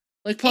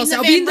 like Paul said.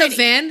 I'll be in the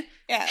van,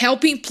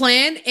 helping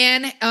plan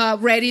and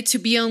ready to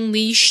be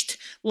unleashed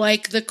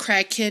like the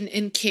Kraken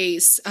in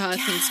case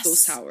things go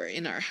sour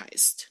in our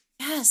heist.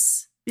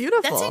 Yes.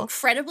 Beautiful. That's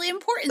incredibly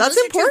important. That's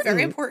Those important. Are two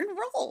very important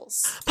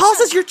roles. Paul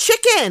says you're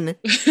chicken.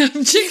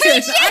 I'm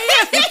chicken.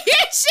 I am. You're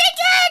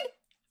chicken.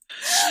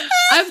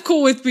 I'm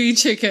cool with being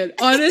chicken.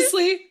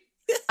 Honestly,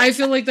 I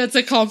feel like that's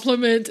a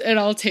compliment and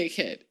I'll take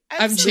it.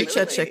 Absolutely. I'm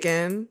chicken.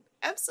 Chicken.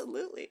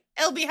 Absolutely.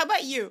 LB, how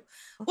about you?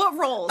 What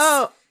roles?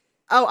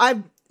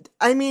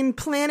 I mean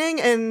planning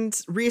and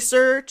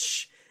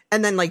research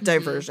and then like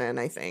diversion,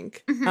 I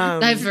think.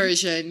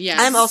 Diversion, yes.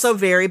 I'm also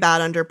very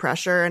bad under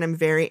pressure and I'm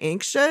very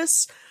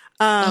anxious.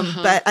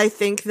 But I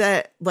think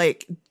that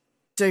like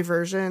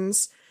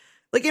diversions,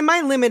 like in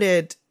my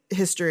limited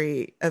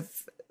history of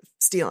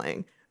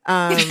stealing,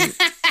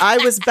 I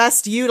was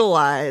best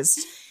utilized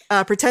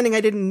pretending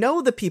I didn't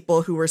know the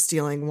people who were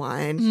stealing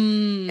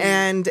wine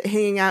and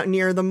hanging out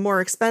near the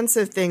more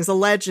expensive things,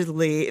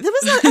 allegedly. I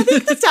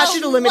think the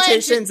statute of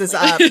limitations is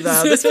up,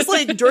 though. This was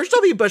like George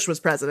W. Bush was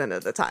president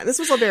at the time. This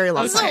was a very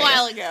long time. A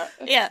while ago.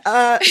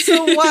 Yeah.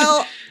 So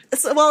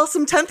while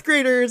some 10th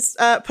graders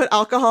put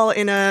alcohol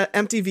in a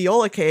empty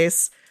viola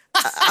case,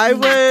 I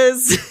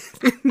was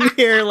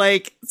near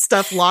like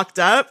stuff locked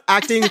up,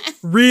 acting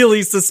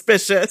really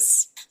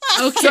suspicious.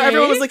 Okay. So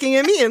everyone was looking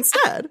at me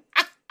instead.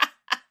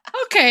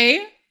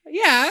 Okay.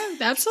 Yeah,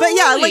 absolutely. But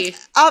yeah,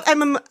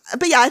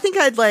 like I think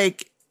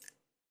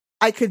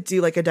I could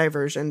do like a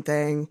diversion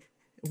thing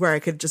where I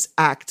could just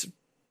act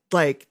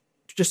like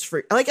just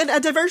freak, like a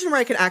diversion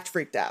where I could act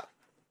freaked out.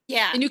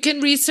 Yeah. And you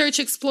can research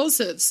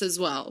explosives as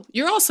well.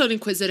 You're also an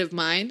inquisitive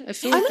mind. I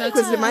feel like that's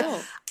inquisitive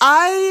mind.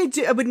 I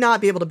would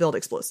not be able to build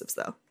explosives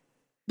though.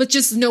 But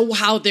just know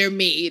how they're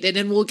made, and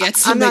then we'll get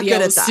somebody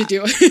else to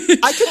do it.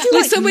 I could do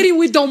like somebody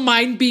we don't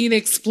mind being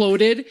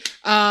exploded.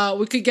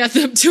 We could get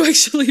them to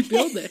actually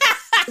build it.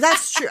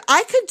 That's true.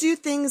 I could do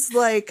things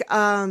like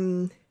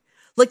go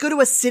to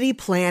a city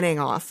planning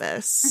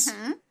office.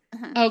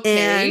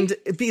 Okay. And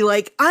be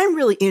like, I'm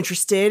really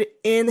interested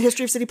in the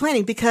history of city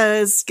planning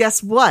because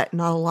guess what?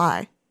 Not a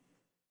lie.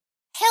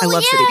 I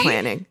love city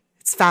planning.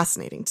 It's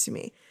fascinating to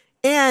me.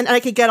 And I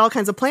could get all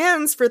kinds of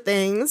plans for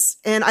things.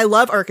 And I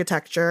love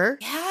architecture.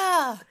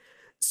 Yeah.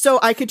 So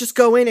I could just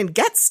go in and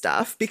get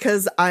stuff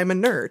because I'm a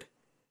nerd.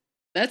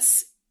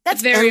 That's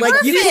very like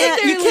perfect.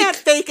 you can't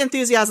fake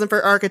enthusiasm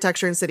for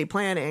architecture and city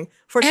planning.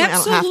 Fortunately,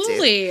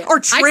 absolutely. I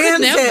don't have to. Or transit. I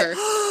could never.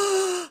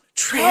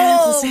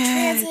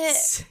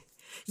 Transit.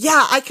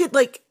 Yeah, I could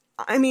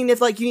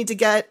if like you need to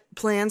get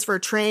plans for a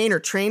train or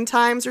train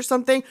times or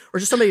something, or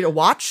just somebody to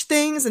watch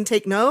things and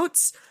take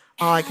notes.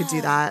 Oh, I could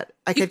do that.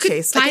 I could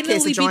case a joint.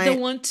 Finally be the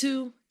one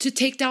to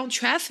take down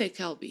traffic,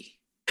 LB.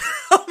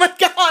 Oh my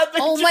god!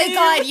 Oh my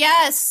god!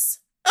 Yes.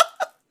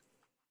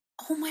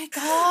 Oh my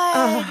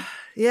god.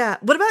 Yeah.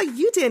 What about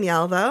you,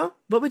 Danielle? Though,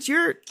 what is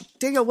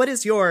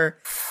your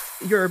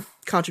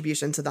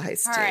contribution to the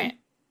heist team?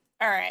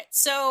 All right.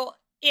 So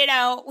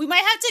we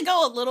might have to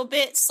go a little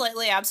bit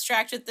slightly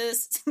abstract with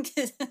this, but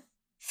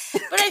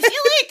I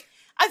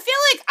feel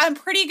like I'm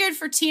pretty good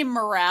for team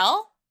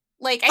morale.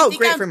 Like,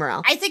 for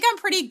morale. I think I'm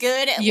pretty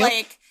good at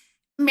like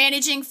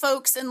managing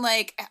folks and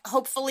like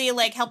hopefully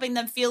like helping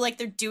them feel like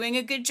they're doing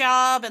a good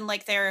job and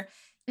like they're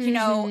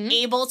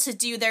able to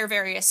do their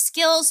various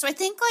skills. So I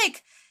think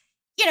like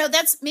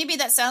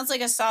that sounds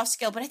like a soft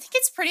skill, but I think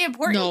it's pretty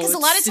important No, because a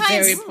lot of it's times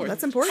very important.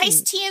 That's important.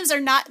 heist teams are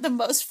not the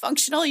most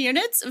functional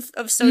units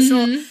of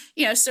social,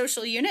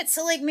 social units.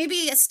 So like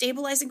maybe a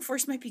stabilizing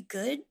force might be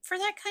good for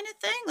that kind of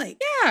thing.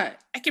 Like, Yeah.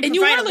 I can And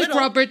you provide are a like little.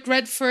 Robert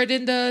Redford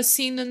in the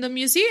scene in the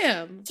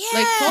museum. Like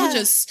Yeah. Paul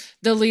just,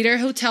 the leader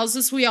who tells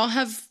us we all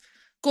have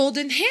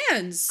golden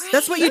hands.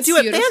 That's what you That's do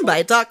at beautiful.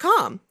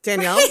 fanbyte.com,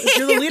 Danielle.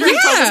 You're the leader who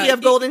tells us Yeah. we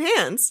have golden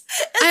hands.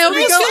 I always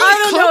We go, feel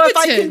I don't know if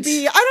I can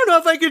incompetent. I don't know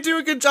if I could do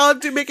a good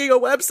job to making a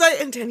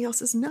website. And Danielle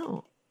says,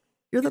 no,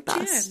 you're the can.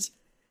 best.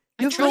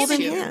 I You have trust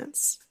golden you.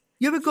 hands.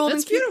 You have a golden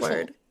That's beautiful.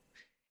 keyboard.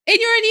 And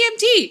you're an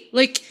EMT.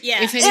 Like,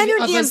 Yeah. if And any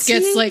you're of an us EMT.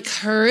 gets like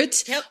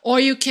hurt, Yep. or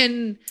you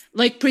can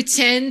like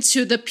pretend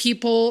to the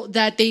people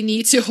that they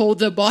need to hold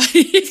the body.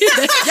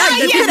 Yeah,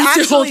 you could to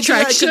actually hold do a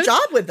traction. good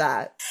job with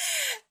that.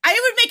 I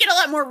would make it a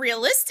lot more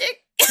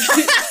realistic.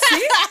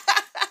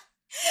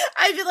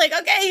 I'd be like,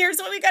 okay, here's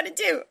what we got to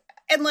do.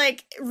 And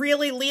like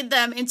really lead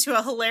them into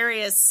a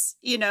hilarious,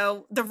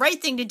 the right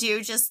thing to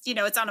do. Just,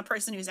 it's on a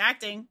person who's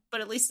acting,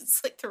 but at least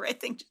it's like the right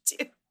thing to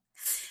do.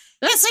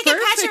 That's so I can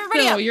patch perfect,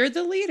 everybody though. up. You're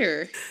the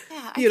leader.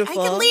 Yeah, I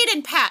Beautiful. can lead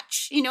and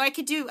patch. I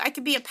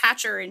could be a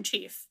patcher in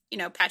chief,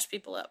 patch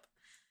people up.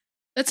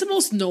 That's the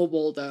most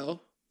noble,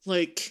 though.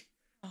 Like,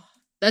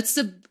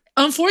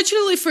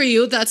 unfortunately for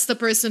you, that's the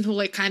person who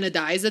like kind of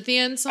dies at the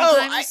end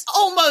sometimes.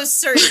 Almost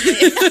certainly.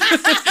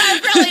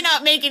 I'm probably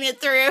not making it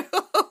through.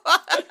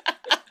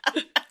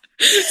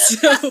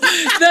 So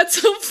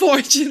that's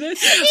unfortunate.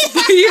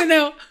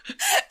 But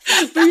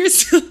but you're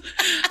still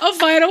a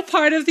vital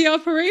part of the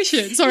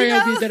operation. Sorry,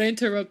 Elby, did I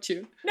interrupt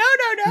you? No.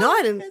 No,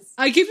 I didn't.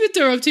 I keep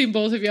interrupting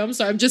both of you. I'm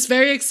sorry. I'm just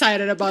very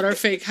excited about our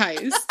fake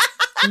heist.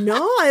 No,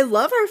 I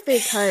love our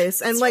fake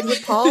heist. And like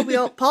with Paul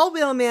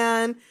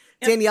Wheelman,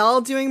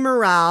 Danielle doing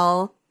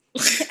morale,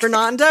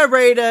 Fernanda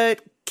ready to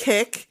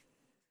kick,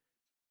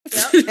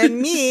 and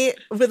me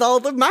with all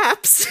the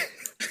maps.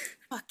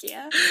 Fuck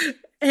yeah.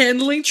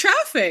 Handling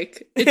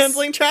traffic.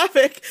 Handling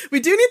traffic. We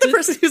do need the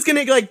person who's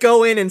going to like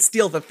go in and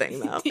steal the thing,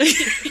 though.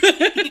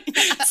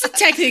 It's a We are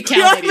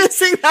technicality.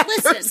 missing that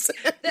Listen. person.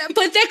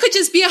 But that could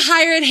just be a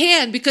hired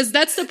hand because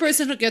that's the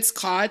person who gets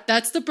caught.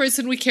 That's the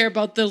person we care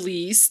about the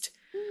least.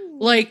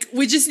 Like,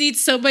 we just need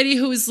somebody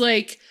who's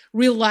like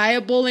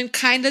reliable and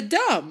kind of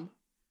dumb.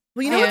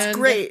 Well, you know what's And-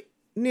 great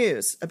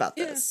news about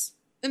this?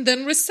 And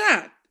then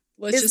Rasat.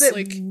 Let's Is just that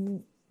like,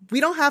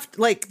 we don't have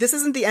to, like, this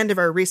isn't the end of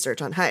our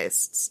research on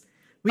heists.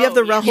 We have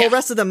the whole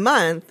rest of the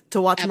month to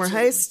watch more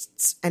Absolutely.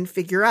 heists and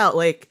figure out,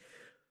 like,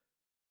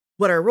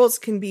 what our roles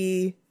can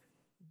be,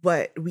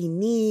 what we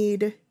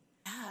need,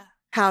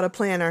 how to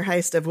plan our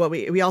heist of what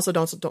we also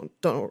don't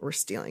know what we're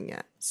stealing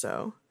yet.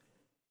 So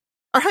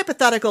our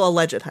hypothetical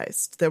alleged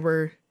heist that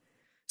we're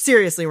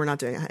not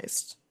doing a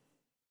heist.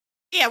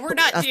 Yeah, we're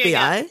not doing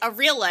FBI? a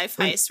real life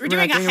heist. We're not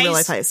doing a doing a real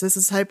life heist. heist. This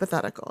is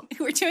hypothetical.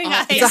 We're doing a Oh,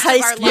 heist. it's a of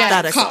heist our with lives.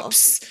 that-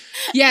 cops.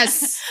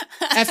 Yes.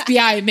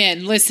 FBI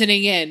men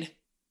listening in.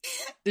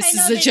 This I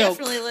know is a they joke.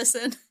 definitely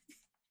listen.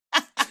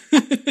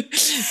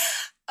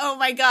 Oh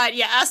my god!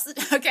 Yeah,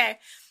 okay.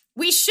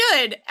 We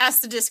should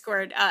ask the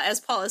Discord, as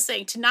Paul is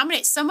saying, to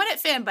nominate someone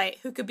at Fanbyte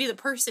who could be the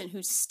person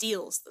who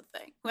steals the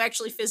thing, who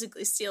actually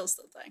physically steals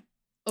the thing.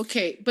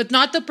 Okay, but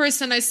not the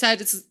person I said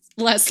is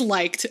less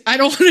liked. I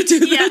don't want to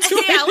do Yeah, that. to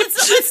yeah. him.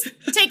 Let's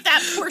take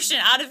that portion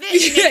out of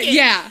it. And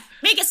Yeah.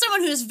 make it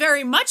someone who's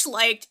very much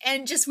liked,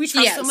 and just we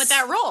trust them with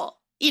that role.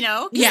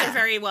 Because they're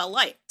very well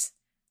liked.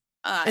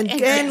 And very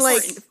again,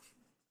 like,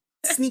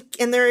 important.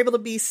 and they're able to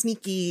be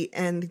sneaky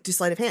and do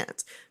sleight of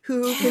hands.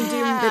 Who can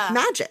do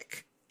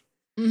magic?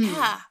 Mhm.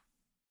 Yeah,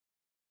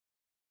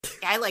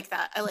 I like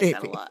that. I like that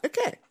a Maybe. lot.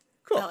 Okay,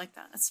 cool. I like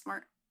that. That's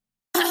smart.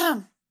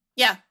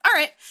 Yeah. All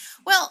right.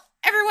 Well,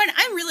 everyone,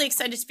 I'm really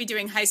excited to be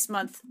doing Heist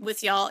Month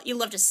with y'all. You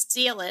love to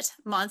steal it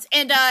month.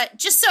 And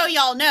just so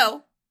y'all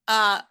know,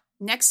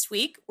 next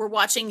week we're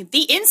watching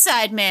The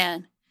Inside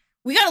Man.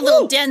 We got a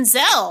little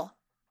Denzel.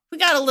 We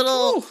got a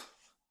little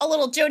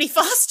Jodie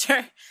Foster.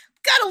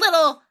 We got a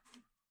little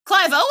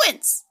Clive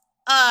Owens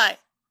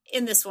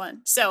in this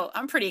one. So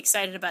I'm pretty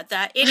excited about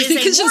that. It I is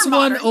think a it's just more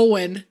one modern-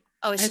 Owen.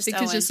 Oh, it's I just think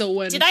Owen. it's just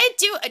Owen. Did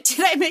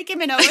I make him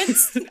an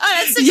Owens? Oh,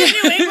 that's such a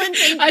New England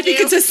thing to I think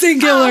do. it's a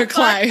singular Oh, fuck.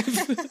 Clive.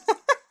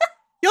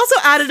 You also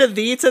added a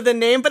 "the" to the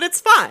name, but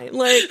it's fine.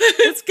 Like,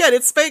 it's good.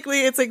 It's Spike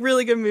Lee. It's like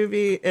really good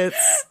movie. It's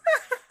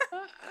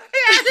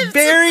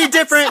very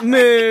different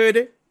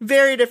mood.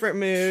 Very different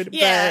mood.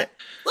 Yeah. But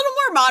A little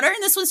more modern.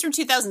 This one's from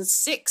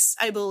 2006,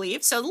 I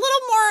believe. So a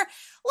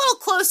little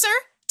closer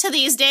to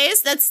these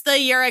days. That's the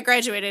year I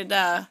graduated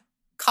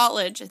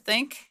college, I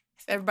think.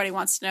 If everybody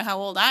wants to know how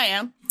old I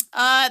am.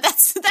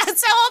 That's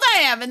how old I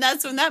am. And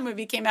that's when that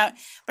movie came out.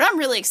 But I'm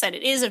really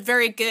excited. It is a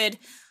very good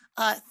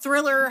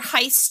thriller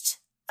heist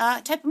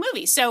type of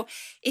movie. So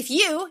if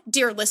you,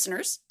 dear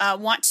listeners,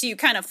 want to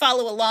kind of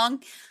follow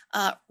along,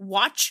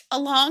 watch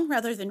along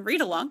rather than read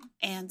along,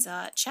 and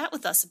chat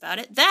with us about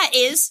it, that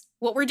is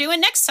what we're doing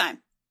next time.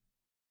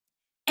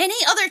 Any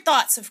other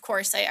thoughts, of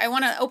course? I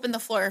want to open the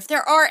floor. If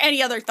there are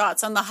any other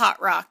thoughts on the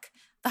hot rock,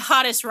 the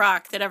hottest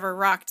rock that ever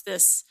rocked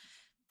this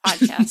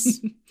podcast.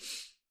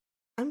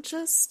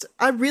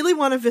 I really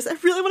want to visit. I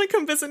really want to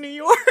come visit New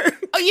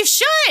York. Oh, you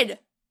should.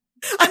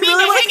 I mean,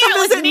 really want to come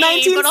visit me,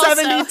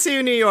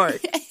 1972 New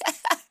York.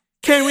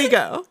 Can we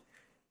go?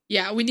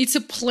 Yeah, we need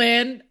to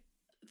plan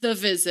the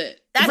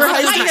visit. We're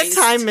hiding a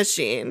time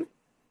machine.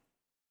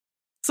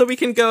 So we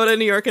can go to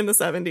New York in the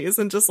 70s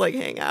and just like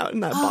hang out in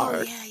that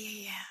bar.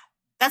 Yeah.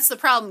 That's the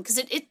problem,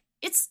 because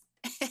it's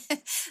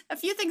a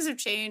few things have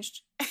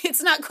changed.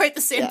 It's not quite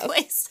the same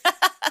place.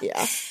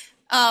 Yeah.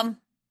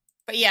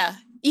 But yeah,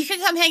 you could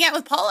come hang out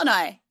with Paul and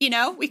I. You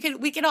know, we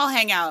could all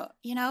hang out,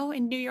 you know,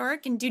 in New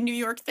York and do New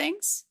York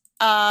things.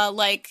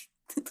 Like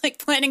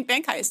planning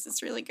bank heists.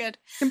 It's really good.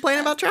 Complain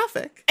about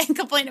traffic. And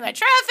complain about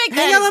traffic.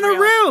 Hang out on a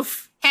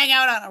roof. Hang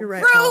out on a You're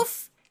right, roof. Paul.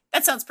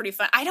 That sounds pretty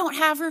fun. I don't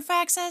have roof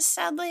access,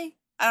 sadly.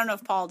 I don't know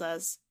if Paul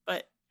does,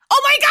 but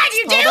oh my God,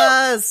 you Paul do?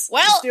 Does.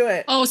 Well, let's do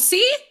it. Oh,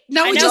 see?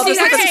 Now we know just need this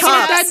access is to a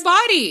chaos. dead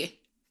body.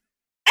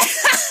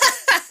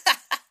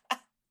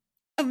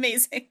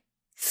 Amazing.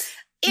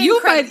 You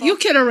Incredible.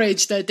 can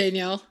arrange that,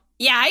 Danielle.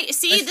 Yeah, I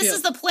see. I This feel.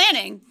 is the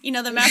planning. You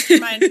know, the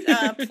mastermind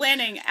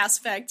planning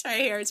aspect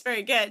right here. It's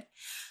very good.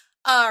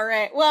 All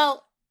right.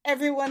 Well,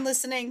 everyone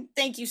listening,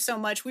 thank you so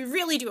much. We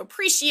really do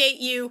appreciate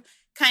you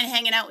kind of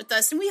hanging out with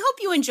us, and we hope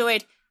you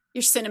enjoyed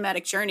your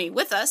cinematic journey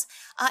with us.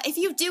 If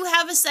you do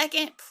have a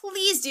second,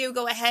 please do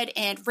go ahead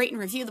and rate and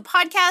review the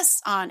podcast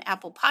on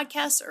Apple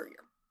Podcasts or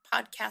your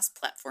podcast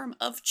platform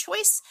of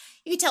choice.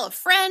 You can tell a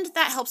friend.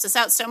 That helps us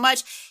out so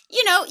much.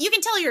 You know, you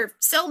can tell your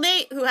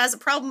cellmate who has a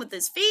problem with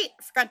his feet.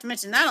 I forgot to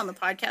mention that on the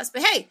podcast.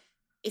 But hey,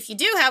 if you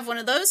do have one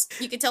of those,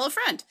 you can tell a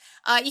friend.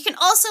 You can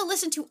also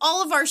listen to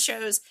all of our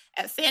shows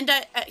at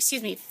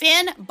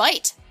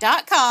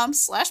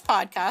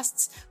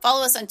fanbyte.com/podcasts.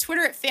 Follow us on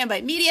Twitter at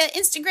Fanbyte Media,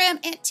 Instagram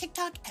and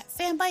TikTok at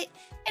Fanbyte,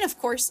 and of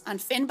course on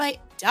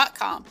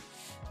fanbyte.com.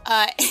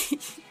 You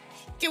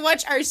can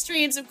watch our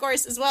streams, of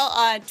course, as well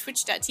on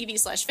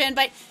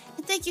twitch.tv/fanbyte.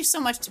 And thank you so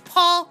much to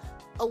Paul.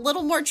 A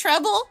little more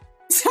treble.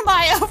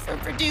 Tamayo for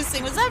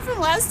producing. Was that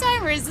from last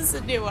time, or is this a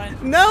new one?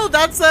 No,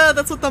 that's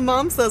what the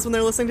mom says when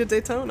they're listening to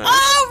Daytona.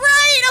 Oh,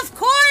 right, of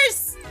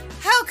course.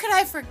 How could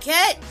I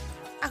forget?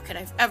 How could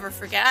I ever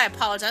forget? I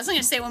apologize. I'm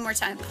going to say it one more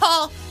time.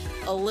 Paul,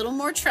 a little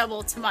more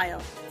treble.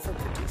 Tamayo for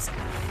producing.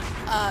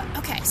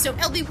 Okay, so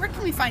LB, where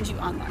can we find you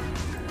online?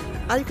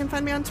 You can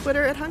find me on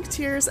Twitter at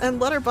HunkTears and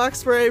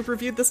Letterboxd, where I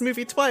reviewed this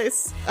movie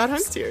twice at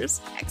HunkTears.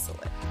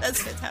 Excellent.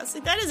 That's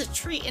fantastic. That is a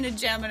treat and a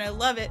gem, and I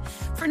love it.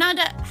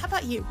 Fernanda, how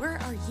about you?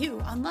 Where are you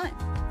online?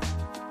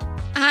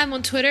 I'm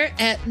on Twitter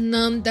at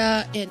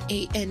Nanda,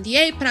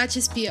 Nanda,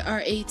 Prates,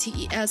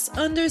 PRATES_,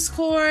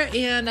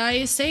 and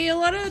I say a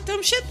lot of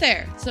dumb shit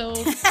there. So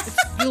if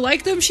you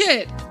like dumb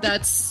shit,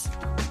 that's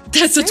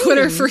a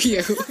Twitter for you.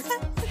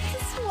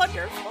 It's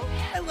wonderful.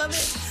 I love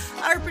it.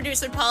 Our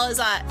producer, Paul, is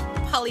at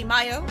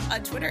Polymayo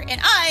on Twitter, and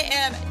I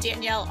am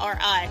Danielle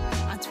R.I.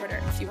 on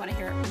Twitter if you want to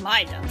hear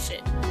my dumb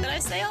shit that I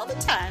say all the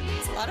time.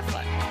 It's a lot of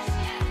fun.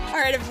 All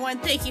right, everyone,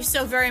 thank you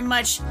so very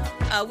much.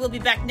 We'll be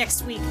back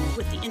next week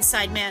with The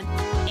Inside Man,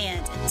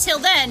 and until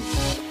then,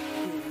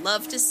 we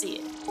love to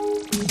see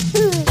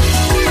it.